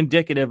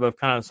indicative of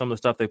kind of some of the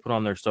stuff they put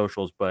on their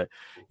socials. But,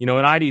 in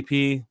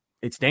IDP,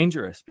 it's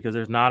dangerous because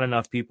there's not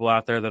enough people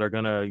out there that are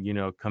going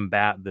to,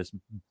 combat this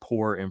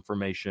poor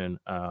information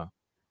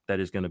that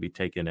is going to be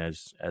taken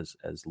as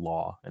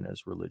law and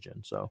as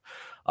religion. So,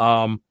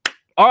 all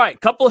right,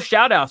 couple of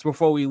shout outs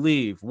before we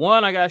leave.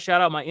 One, I got to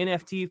shout out my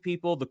NFT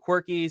people, the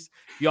Quirkies.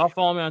 If y'all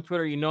follow me on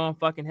Twitter, I'm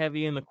fucking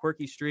heavy in the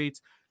Quirky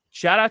streets.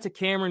 Shout out to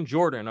Cameron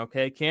Jordan.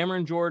 Okay.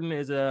 Cameron Jordan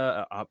is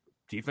a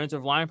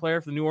defensive line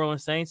player for the New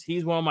Orleans Saints.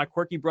 He's one of my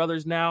Quirky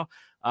brothers now.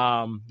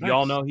 Nice.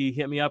 Y'all know he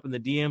hit me up in the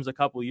DMs a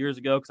couple of years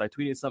ago because I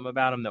tweeted something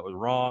about him that was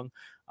wrong.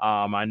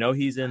 I know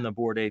he's in the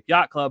Bored Ape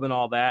Yacht Club and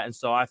all that, and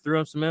so I threw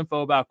him some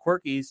info about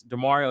Quirkies.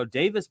 Demario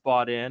Davis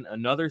bought in,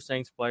 another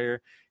Saints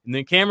player, and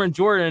then Cameron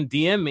Jordan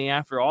DM'd me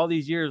after all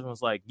these years and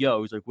was like,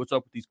 he's like, what's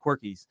up with these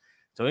Quirkies?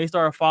 So he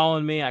started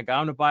following me. I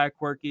got him to buy a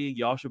Quirky.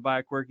 Y'all should buy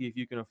a Quirky if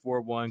you can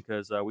afford one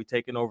because we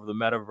taking over the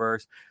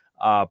metaverse.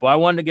 But I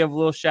wanted to give a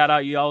little shout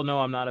out. You all know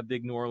I'm not a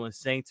big New Orleans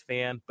Saints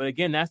fan. But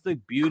again, that's the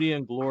beauty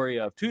and glory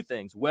of two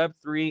things,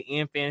 Web3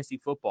 and fantasy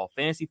football.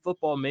 Fantasy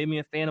football made me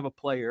a fan of a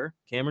player,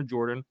 Cameron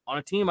Jordan, on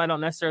a team I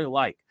don't necessarily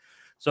like.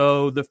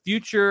 So the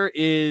future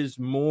is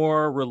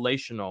more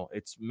relational.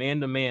 It's man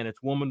to man.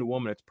 It's woman to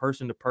woman. It's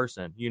person to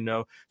person,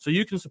 So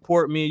you can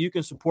support me. You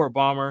can support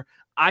Bomber.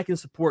 I can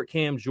support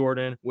Cam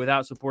Jordan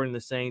without supporting the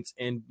Saints.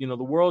 And, the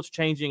world's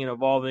changing and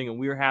evolving, and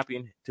we're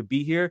happy to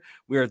be here.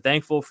 We are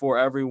thankful for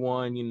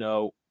everyone,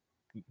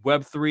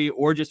 Web3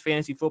 or just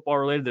fantasy football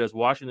related that is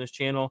watching this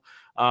channel.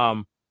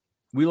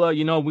 We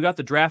love, we got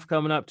the draft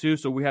coming up too.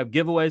 So we have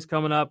giveaways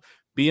coming up.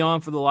 Be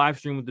on for the live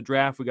stream with the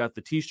draft. We got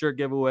the t-shirt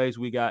giveaways.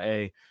 We got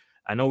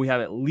I know we have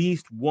at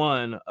least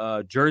one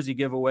jersey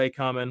giveaway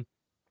coming.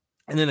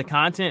 And then the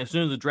content, as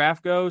soon as the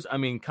draft goes,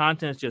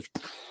 content's just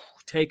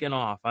taking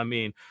off.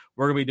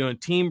 We're going to be doing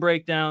team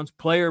breakdowns,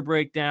 player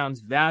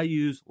breakdowns,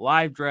 values,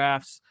 live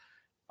drafts.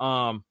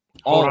 Hold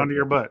on to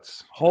your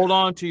butts. Hold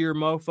on to your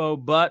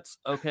mofo butts,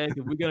 okay?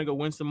 Because we're going to go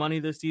win some money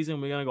this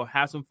season. We're going to go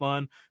have some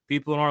fun.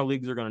 People in our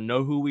leagues are going to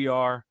know who we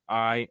are, all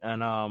right?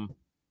 And,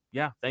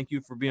 thank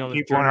you for being on this.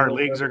 People in our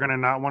leagues are going to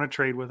not want to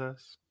trade with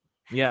us.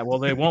 Yeah, well,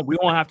 they won't. We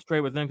won't have to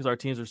trade with them because our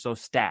teams are so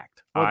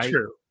stacked. Well, right?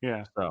 True.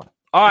 Yeah. So,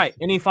 all right.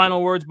 Any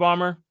final words,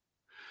 Bomber?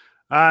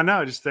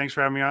 No, just thanks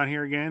for having me on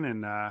here again.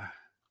 And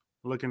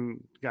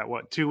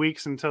got 2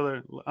 weeks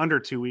under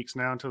 2 weeks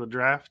now until the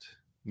draft.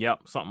 Yep,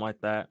 something like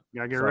that.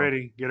 Gotta get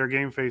ready. Get our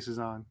game faces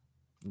on.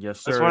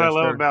 Yes, sir. That's what I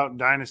love about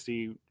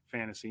Dynasty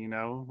fantasy. We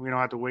don't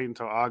have to wait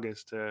until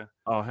August to.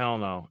 Oh, hell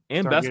no!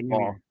 And best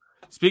ball.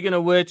 Speaking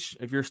of which,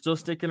 if you're still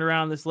sticking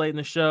around this late in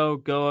the show,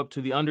 go up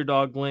to the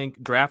Underdog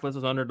link. Draft with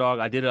us Underdog.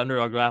 I did an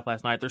Underdog draft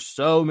last night. There's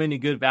so many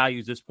good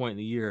values this point in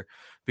the year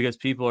because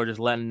people are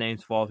just letting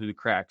names fall through the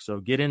cracks. So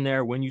get in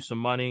there, win you some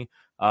money,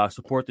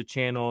 support the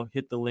channel,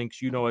 hit the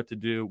links. You know what to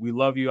do. We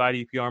love you,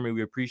 IDP Army.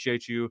 We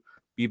appreciate you.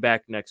 Be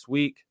back next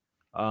week.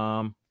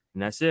 And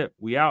that's it.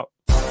 We out.